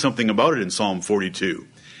doing something about it in Psalm 42.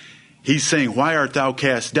 He's saying, why art thou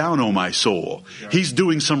cast down, O my soul? He's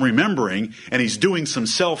doing some remembering, and he's doing some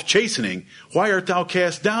self-chastening. Why art thou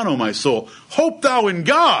cast down, O my soul? Hope thou in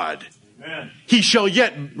God. Amen. He shall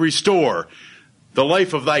yet restore the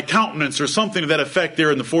life of thy countenance, or something to that effect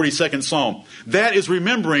there in the 42nd Psalm. That is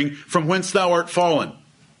remembering from whence thou art fallen.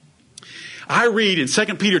 I read in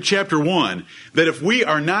 2 Peter chapter 1 that if we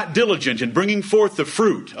are not diligent in bringing forth the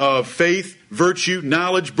fruit of faith, virtue,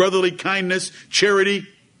 knowledge, brotherly kindness, charity,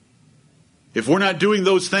 if we're not doing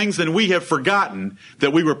those things, then we have forgotten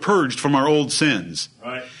that we were purged from our old sins.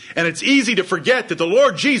 Right. And it's easy to forget that the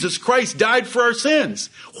Lord Jesus Christ died for our sins.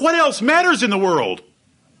 What else matters in the world?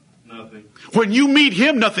 Nothing. When you meet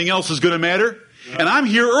Him, nothing else is going to matter. And I'm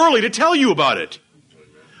here early to tell you about it.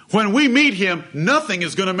 When we meet Him, nothing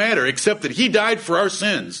is going to matter except that He died for our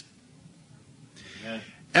sins. Amen.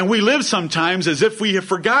 And we live sometimes as if we have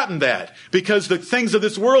forgotten that, because the things of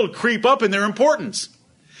this world creep up in their importance.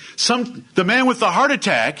 The man with the heart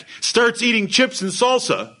attack starts eating chips and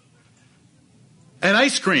salsa and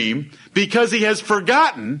ice cream because he has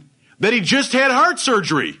forgotten that he just had heart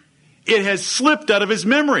surgery. It has slipped out of his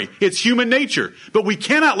memory. It's human nature. But we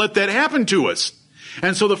cannot let that happen to us.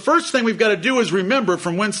 And so the first thing we've got to do is remember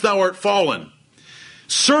from whence thou art fallen.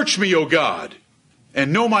 Search me, O God,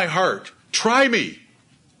 and know my heart. Try me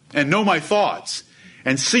and know my thoughts,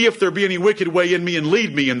 and see if there be any wicked way in me, and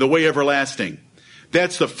lead me in the way everlasting.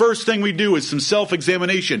 That's the first thing we do, is some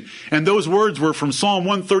self-examination. And those words were from Psalm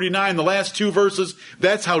 139, the last two verses.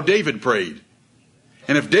 That's how David prayed.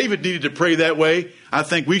 And if David needed to pray that way, I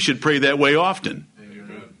think we should pray that way often.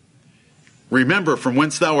 Amen. Remember from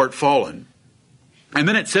whence thou art fallen. And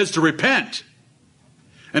then it says to repent.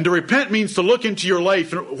 And to repent means to look into your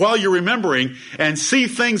life while you're remembering and see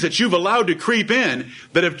things that you've allowed to creep in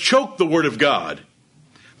that have choked the Word of God,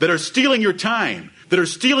 that are stealing your time, that are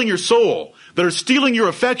stealing your soul, that are stealing your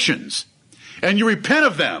affections. And you repent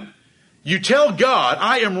of them. You tell God,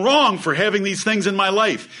 I am wrong for having these things in my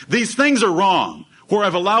life. These things are wrong, where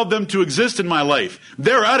I've allowed them to exist in my life.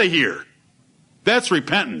 They're out of here. That's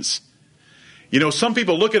repentance. You know, some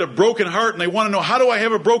people look at a broken heart and they want to know, how do I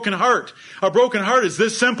have a broken heart? A broken heart is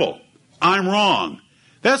this simple. I'm wrong.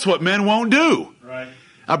 That's what men won't do. Right.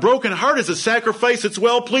 A broken heart is a sacrifice that's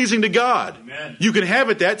well-pleasing to God. Amen. You can have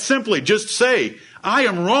it that simply. Just say, I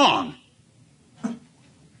am wrong.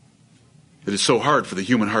 It is so hard for the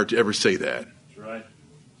human heart to ever say that. That's right.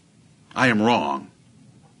 I am wrong.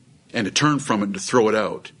 And to turn from it and to throw it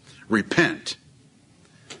out. Repent.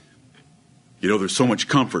 You know, there's so much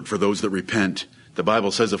comfort for those that repent. The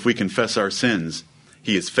Bible says if we confess our sins,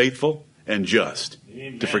 He is faithful and just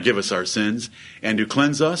Amen. to forgive us our sins and to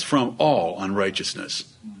cleanse us from all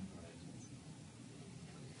unrighteousness.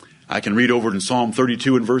 I can read over in Psalm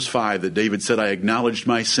 32 and verse 5 that David said, I acknowledged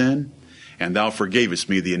my sin, and thou forgavest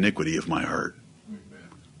me the iniquity of my heart. Amen.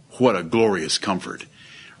 What a glorious comfort.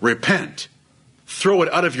 Repent. Throw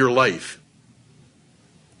it out of your life.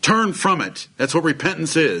 Turn from it. That's what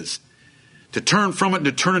repentance is. To turn from it and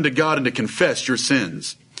to turn into God and to confess your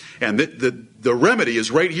sins. And the remedy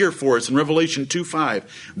is right here for us in Revelation 2:5.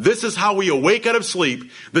 This is how we awake out of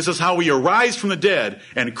sleep. This is how we arise from the dead,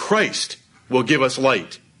 and Christ will give us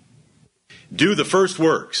light. Do the first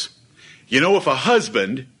works. You know, if a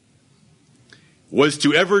husband was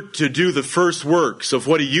to ever to do the first works of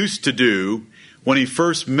what he used to do when he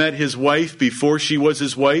first met his wife before she was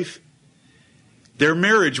his wife, their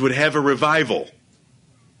marriage would have a revival.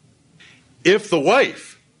 If the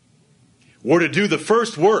wife were to do the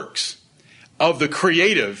first works of the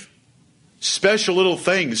creative, special little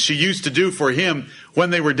things she used to do for him when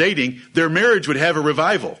they were dating, their marriage would have a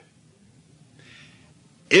revival.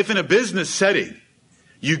 If in a business setting,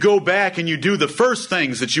 you go back and you do the first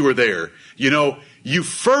things that you were there, you know, you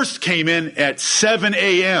first came in at 7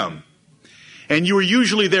 a.m. and you were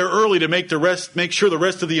usually there early to make sure the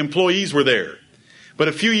rest of the employees were there. But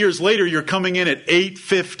a few years later, you're coming in at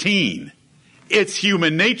 8:15. It's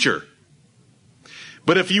human nature.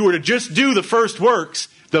 But if you were to just do the first works,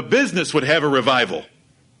 the business would have a revival.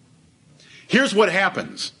 Here's what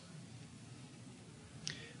happens.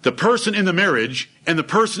 The person in the marriage and the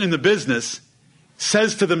person in the business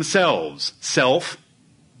says to themselves, self,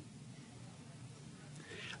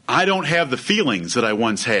 I don't have the feelings that I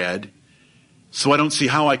once had, so I don't see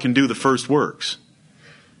how I can do the first works.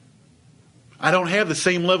 I don't have the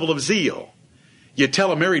same level of zeal. You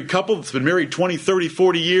tell a married couple that's been married 20, 30,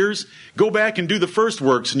 40 years, go back and do the first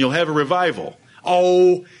works and you'll have a revival.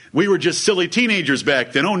 Oh, we were just silly teenagers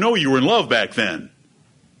back then. Oh, no, you were in love back then.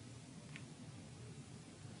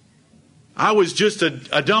 I was just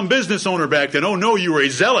a dumb business owner back then. Oh, no, you were a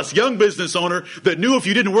zealous young business owner that knew if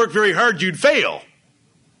you didn't work very hard, you'd fail.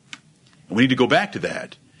 And we need to go back to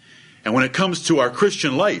that. And when it comes to our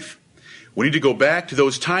Christian life, We need to go back to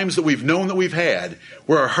those times that we've known that we've had,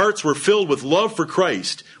 where our hearts were filled with love for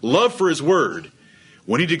Christ, love for His Word.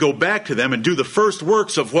 We need to go back to them and do the first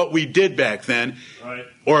works of what we did back then, Right.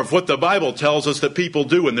 or of what the Bible tells us that people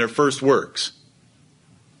do in their first works.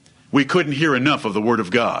 We couldn't hear enough of the Word of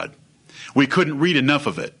God. We couldn't read enough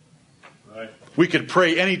of it. Right. We could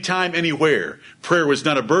pray anytime, anywhere. Prayer was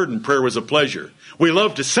not a burden. Prayer was a pleasure. We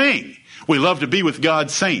loved to sing. We loved to be with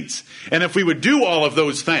God's saints. And if we would do all of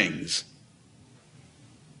those things,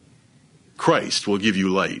 Christ will give you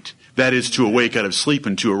light. That is, to awake out of sleep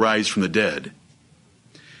and to arise from the dead.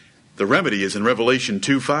 The remedy is in Revelation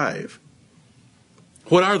 2:5.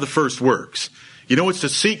 What are the first works? You know, it's to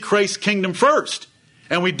seek Christ's kingdom first.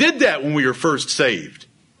 And we did that when we were first saved.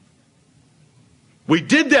 We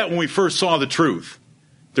did that when we first saw the truth.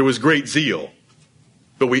 There was great zeal.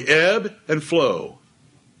 But we ebb and flow.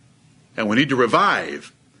 And we need to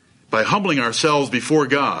revive by humbling ourselves before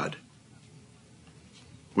God.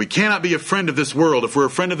 We cannot be a friend of this world. If we're a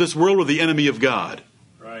friend of this world, we're the enemy of God.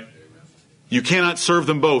 Right. You cannot serve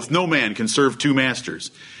them both. No man can serve two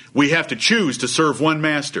masters. We have to choose to serve one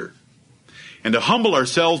master. And to humble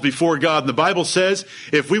ourselves before God. And the Bible says,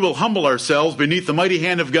 if we will humble ourselves beneath the mighty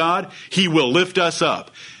hand of God, He will lift us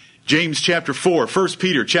up. James chapter 4, 1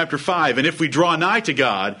 Peter chapter 5, and if we draw nigh to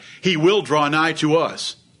God, He will draw nigh to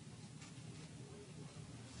us.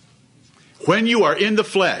 When you are in the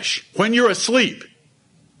flesh, when you're asleep,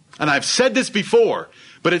 and I've said this before,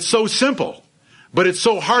 but it's so simple, but it's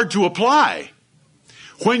so hard to apply.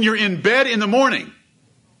 When you're in bed in the morning,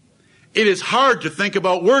 it is hard to think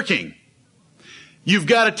about working. You've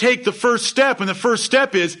got to take the first step, and the first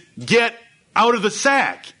step is get out of the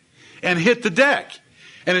sack and hit the deck.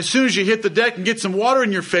 And as soon as you hit the deck and get some water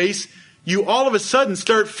in your face, you all of a sudden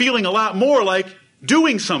start feeling a lot more like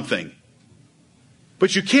doing something.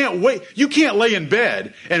 But you can't wait. You can't lay in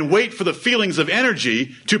bed and wait for the feelings of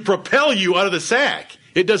energy to propel you out of the sack.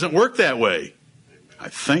 It doesn't work that way. I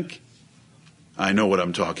think I know what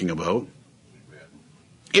I'm talking about.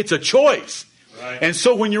 It's a choice. Right. And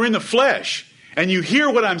so when you're in the flesh and you hear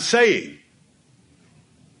what I'm saying,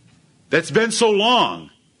 that's been so long,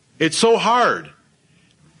 it's so hard,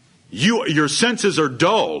 your senses are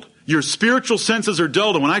dulled. Your spiritual senses are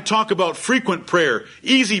dulled. And when I talk about frequent prayer,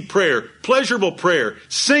 easy prayer, pleasurable prayer,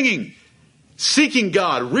 singing, seeking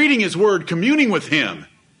God, reading His Word, communing with Him,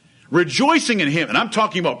 rejoicing in Him, and I'm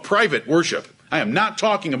talking about private worship. I am not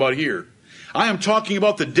talking about here. I am talking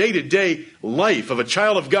about the day-to-day life of a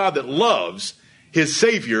child of God that loves his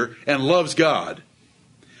Savior and loves God.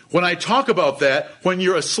 When I talk about that, when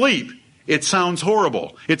you're asleep, it sounds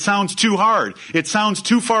horrible. It sounds too hard. It sounds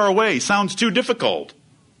too far away. Sounds too difficult.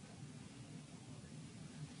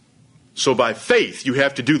 So by faith, you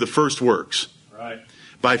have to do the first works. Right.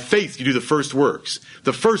 By faith, you do the first works.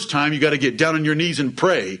 The first time, you got to get down on your knees and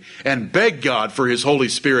pray and beg God for His Holy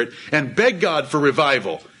Spirit and beg God for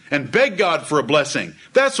revival and beg God for a blessing.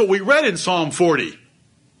 That's what we read in Psalm 40.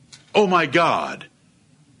 Oh my God,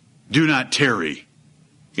 do not tarry,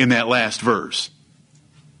 in that last verse.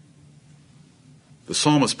 The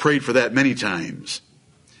psalmist prayed for that many times.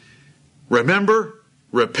 Remember,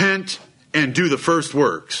 repent, and do the first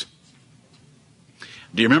works.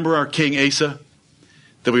 Do you remember our King Asa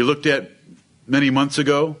that we looked at many months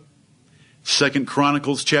ago? 2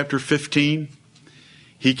 Chronicles chapter 15.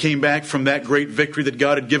 He came back from that great victory that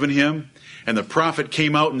God had given him, and the prophet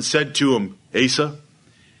came out and said to him, Asa,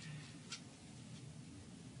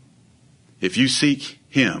 if you seek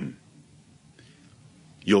Him,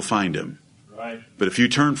 you'll find Him. Right. But if you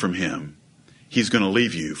turn from Him, He's going to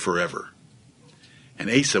leave you forever. And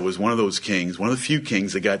Asa was one of those kings, one of the few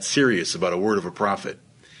kings that got serious about a word of a prophet.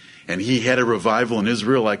 And he had a revival in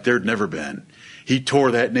Israel like there'd never been. He tore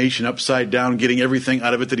that nation upside down, getting everything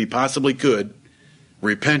out of it that he possibly could,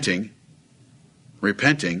 repenting.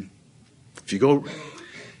 If you go...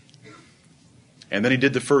 And then he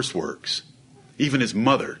did the first works. Even his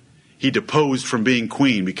mother, he deposed from being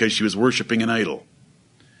queen because she was worshiping an idol.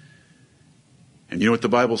 And you know what the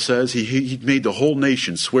Bible says? He made the whole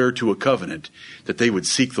nation swear to a covenant that they would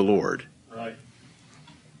seek the Lord. Right.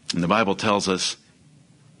 And the Bible tells us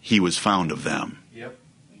he was found of them. Yep.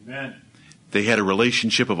 Amen. They had a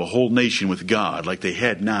relationship of a whole nation with God like they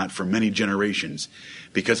had not for many generations,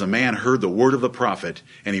 because a man heard the word of the prophet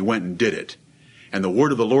and he went and did it. And the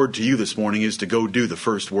word of the Lord to you this morning is to go do the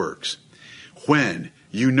first works. When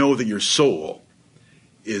you know that your soul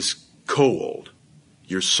is cold,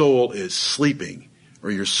 your soul is sleeping,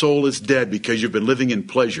 or your soul is dead because you've been living in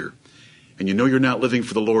pleasure, and you know you're not living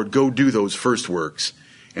for the Lord, go do those first works,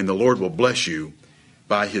 and the Lord will bless you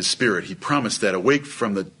by His Spirit. He promised that. Awake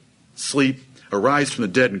from the sleep, arise from the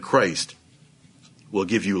dead in Christ, will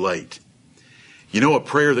give you light. You know, a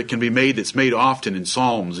prayer that can be made, that's made often in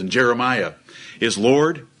Psalms and Jeremiah, is,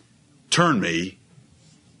 Lord, turn me,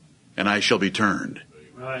 and I shall be turned.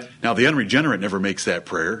 Right. Now, the unregenerate never makes that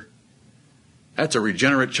prayer. That's a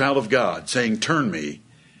regenerate child of God saying, turn me,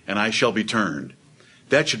 and I shall be turned.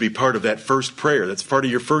 That should be part of that first prayer. That's part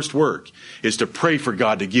of your first work, is to pray for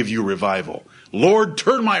God to give you revival. Lord,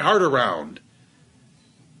 turn my heart around.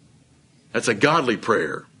 That's a godly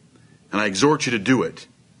prayer, and I exhort you to do it.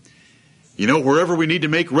 You know, wherever we need to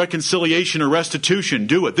make reconciliation or restitution,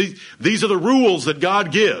 do it. These are the rules that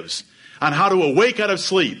God gives on how to awake out of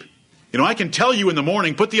sleep. You know, I can tell you in the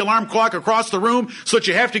morning, put the alarm clock across the room so that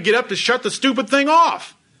you have to get up to shut the stupid thing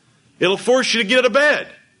off. It'll force you to get out of bed.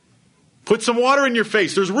 Put some water in your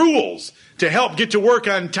face. There's rules to help get to work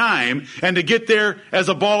on time and to get there as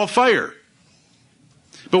a ball of fire.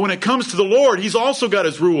 But when it comes to the Lord, He's also got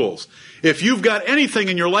His rules. If you've got anything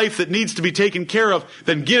in your life that needs to be taken care of,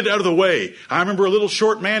 then get it out of the way. I remember a little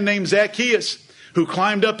short man named Zacchaeus who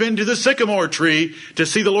climbed up into the sycamore tree to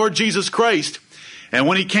see the Lord Jesus Christ. And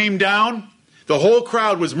when he came down, the whole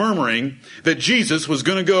crowd was murmuring that Jesus was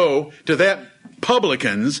going to go to that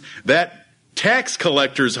publican's, that tax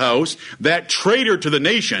collector's house, that traitor to the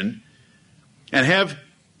nation, and have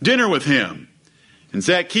dinner with him. And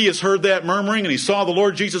Zacchaeus heard that murmuring, and he saw the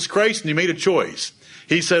Lord Jesus Christ, and he made a choice.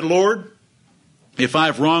 He said, Lord, if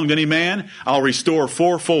I've wronged any man, I'll restore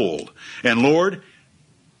fourfold. And Lord,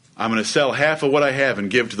 I'm going to sell half of what I have and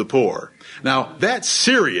give to the poor. Now, that's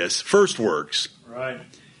serious first works. Right.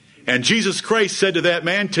 And Jesus Christ said to that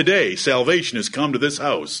man, today salvation has come to this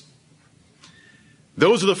house.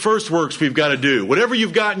 Those are the first works we've got to do. Whatever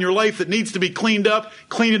you've got in your life that needs to be cleaned up,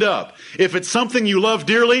 clean it up. If it's something you love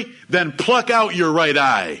dearly, then pluck out your right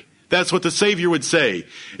eye. That's what the Savior would say.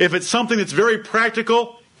 If it's something that's very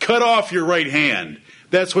practical, cut off your right hand.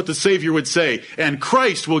 That's what the Savior would say. And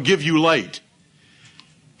Christ will give you light.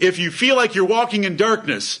 If you feel like you're walking in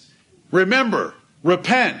darkness, remember,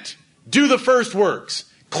 repent, do the first works,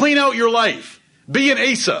 clean out your life, be an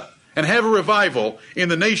Asa, and have a revival in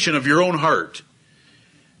the nation of your own heart.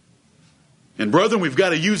 And brethren, we've got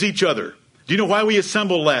to use each other. Do you know why we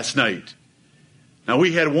assembled last night? Now,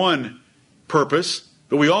 we had one purpose,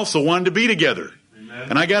 but we also wanted to be together. Amen.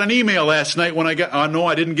 And I got an email last night when I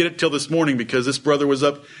didn't get it till this morning because this brother was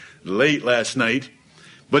up late last night.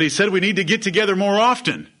 But he said we need to get together more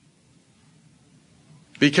often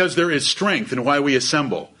because there is strength in why we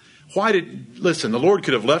assemble. Listen, the Lord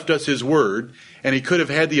could have left us His Word, and He could have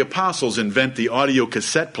had the apostles invent the audio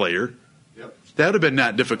cassette player. Yep. That would have been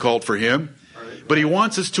not difficult for Him. Right. But He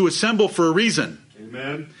wants us to assemble for a reason.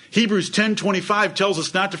 Amen. Hebrews 10:25 tells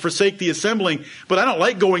us not to forsake the assembling, but I don't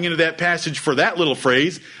like going into that passage for that little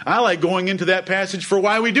phrase. I like going into that passage for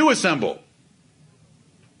why we do assemble.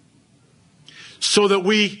 So that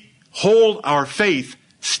we hold our faith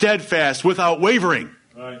steadfast without wavering.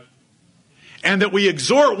 Right. And that we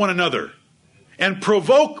exhort one another and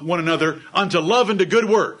provoke one another unto love and to good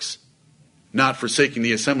works, not forsaking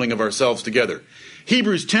the assembling of ourselves together.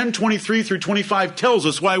 Hebrews 10:23 through 25 tells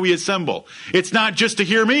us why we assemble. It's not just to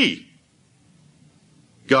hear me.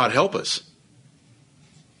 God help us.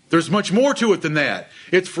 There's much more to it than that.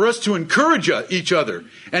 It's for us to encourage each other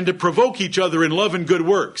and to provoke each other in love and good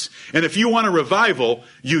works. And if you want a revival,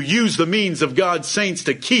 you use the means of God's saints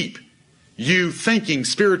to keep you thinking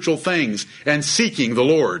spiritual things and seeking the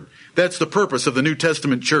Lord. That's the purpose of the New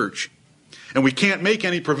Testament church. And we can't make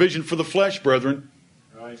any provision for the flesh, brethren.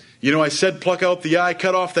 Right. You know, I said pluck out the eye,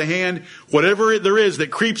 cut off the hand. Whatever there is that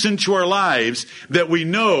creeps into our lives that we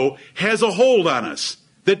know has a hold on us,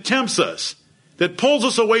 that tempts us, that pulls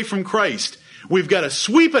us away from Christ, we've got to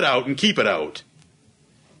sweep it out and keep it out.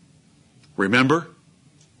 Remember,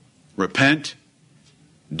 repent,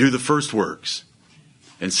 do the first works,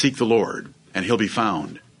 and seek the Lord, and He'll be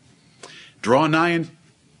found. Draw nigh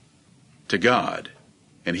to God,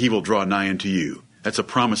 and He will draw nigh unto you. That's a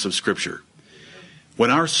promise of Scripture. When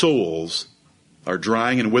our souls are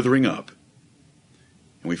drying and withering up,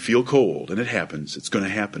 and we feel cold, and it happens, it's going to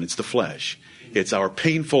happen, it's the flesh, it's our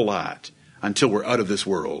painful lot until we're out of this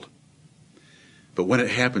world. But when it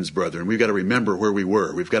happens, brethren, we've got to remember where we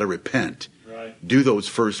were. We've got to repent, Right. do those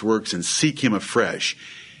first works, and seek Him afresh.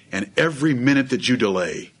 And every minute that you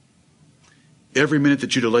delay,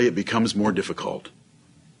 it becomes more difficult.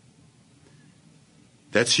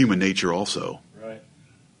 That's human nature also. Right.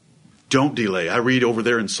 Don't delay. I read over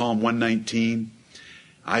there in Psalm 119.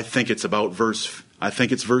 I think it's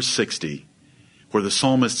verse 60, where the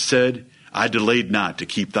psalmist said, I delayed not to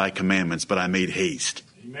keep thy commandments, but I made haste.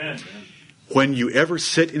 Amen. When you ever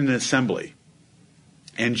sit in an assembly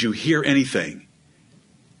and you hear anything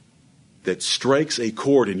that strikes a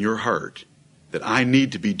chord in your heart that I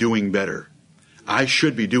need to be doing better, I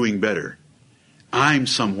should be doing better, I'm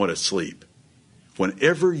somewhat asleep.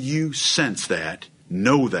 Whenever you sense that,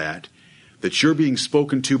 know that you're being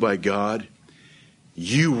spoken to by God,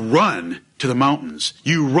 you run to the mountains.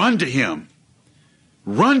 You run to Him.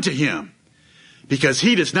 Run to Him. Because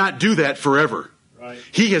He does not do that forever. Right.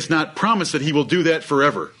 He has not promised that He will do that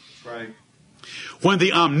forever. Right. When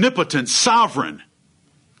the omnipotent, sovereign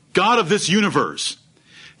God of this universe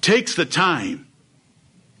takes the time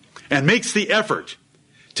and makes the effort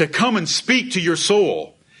to come and speak to your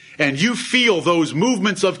soul, and you feel those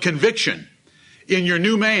movements of conviction in your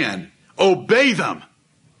new man, obey them.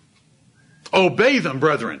 Obey them,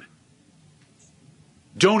 brethren.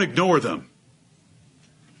 Don't ignore them.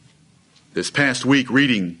 This past week,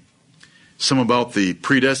 reading some about the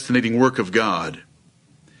predestinating work of God,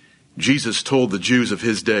 Jesus told the Jews of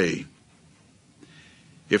His day,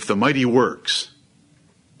 if the mighty works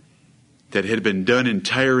that had been done in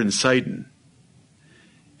Tyre and Sidon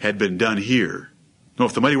had been done here,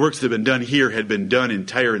 if the mighty works that had been done here had been done in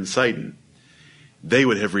Tyre and Sidon, they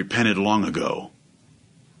would have repented long ago.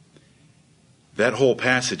 That whole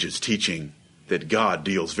passage is teaching that God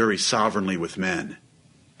deals very sovereignly with men.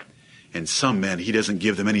 And some men, He doesn't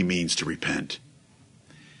give them any means to repent.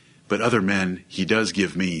 But other men, He does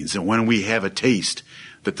give means. And when we have a taste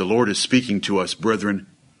that the Lord is speaking to us, brethren,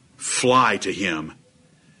 fly to Him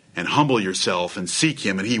and humble yourself and seek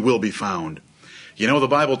Him, and He will be found. You know, the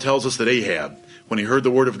Bible tells us that Ahab, when he heard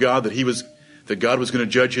the word of God that God was going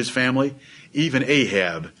to judge his family, even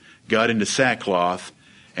Ahab got into sackcloth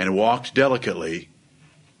and walked delicately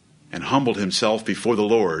and humbled himself before the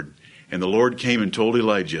Lord. And the Lord came and told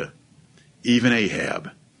Elijah, even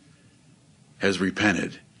Ahab has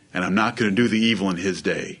repented, and I'm not going to do the evil in his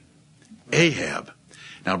day. Ahab.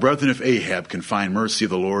 Now, brethren, if Ahab can find mercy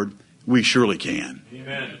of the Lord, we surely can.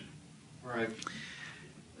 Amen. Right.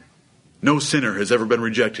 No sinner has ever been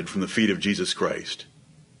rejected from the feet of Jesus Christ.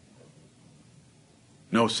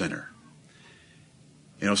 No sinner.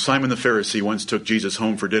 You know, Simon the Pharisee once took Jesus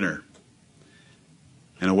home for dinner.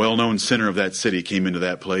 And a well-known sinner of that city came into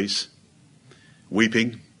that place,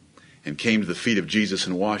 weeping, and came to the feet of Jesus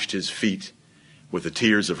and washed His feet with the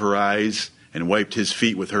tears of her eyes and wiped His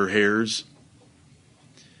feet with her hairs.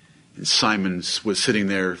 And Simon was sitting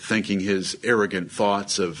there thinking his arrogant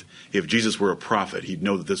thoughts of, if Jesus were a prophet, he'd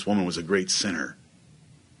know that this woman was a great sinner.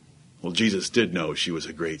 Well, Jesus did know she was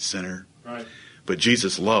a great sinner. Right. But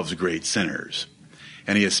Jesus loves great sinners.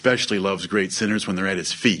 And He especially loves great sinners when they're at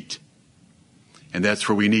His feet. And that's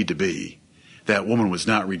where we need to be. That woman was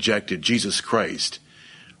not rejected. Jesus Christ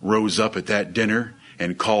rose up at that dinner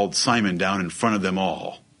and called Simon down in front of them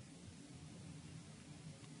all.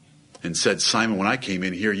 And said, Simon, when I came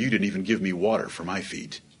in here, you didn't even give me water for my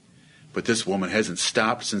feet. But this woman hasn't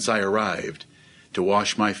stopped since I arrived to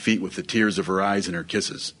wash my feet with the tears of her eyes and her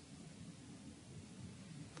kisses.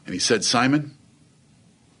 And He said, Simon,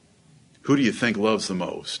 who do you think loves the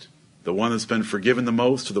most? The one that's been forgiven the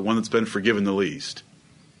most, or the one that's been forgiven the least?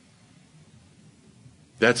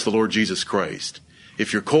 That's the Lord Jesus Christ.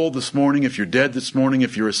 If you're cold this morning, if you're dead this morning,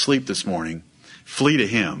 if you're asleep this morning, flee to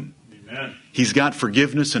Him. Amen. He's got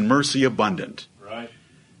forgiveness and mercy abundant. Right.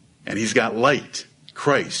 And He's got light.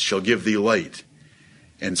 Christ shall give thee light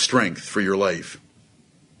and strength for your life.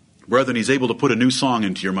 Brethren, He's able to put a new song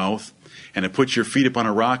into your mouth and to put your feet upon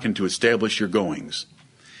a rock and to establish your goings.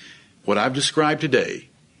 What I've described today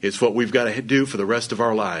is what we've got to do for the rest of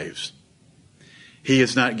our lives. He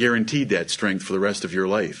has not guaranteed that strength for the rest of your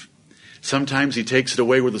life. Sometimes He takes it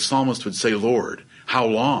away where the psalmist would say, Lord, how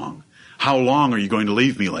long? How long are you going to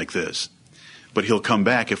leave me like this? But He'll come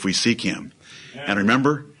back if we seek Him. Yeah. And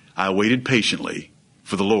remember, I waited patiently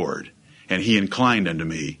for the Lord, and He inclined unto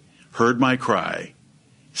me, heard my cry,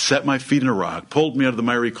 set my feet in a rock, pulled me out of the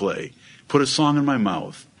miry clay, put a song in my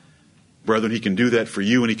mouth. Brethren, He can do that for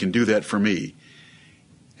you, and He can do that for me.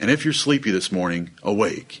 And if you're sleepy this morning,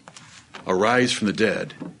 awake. Arise from the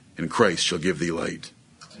dead, and Christ shall give thee light.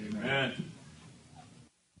 Amen.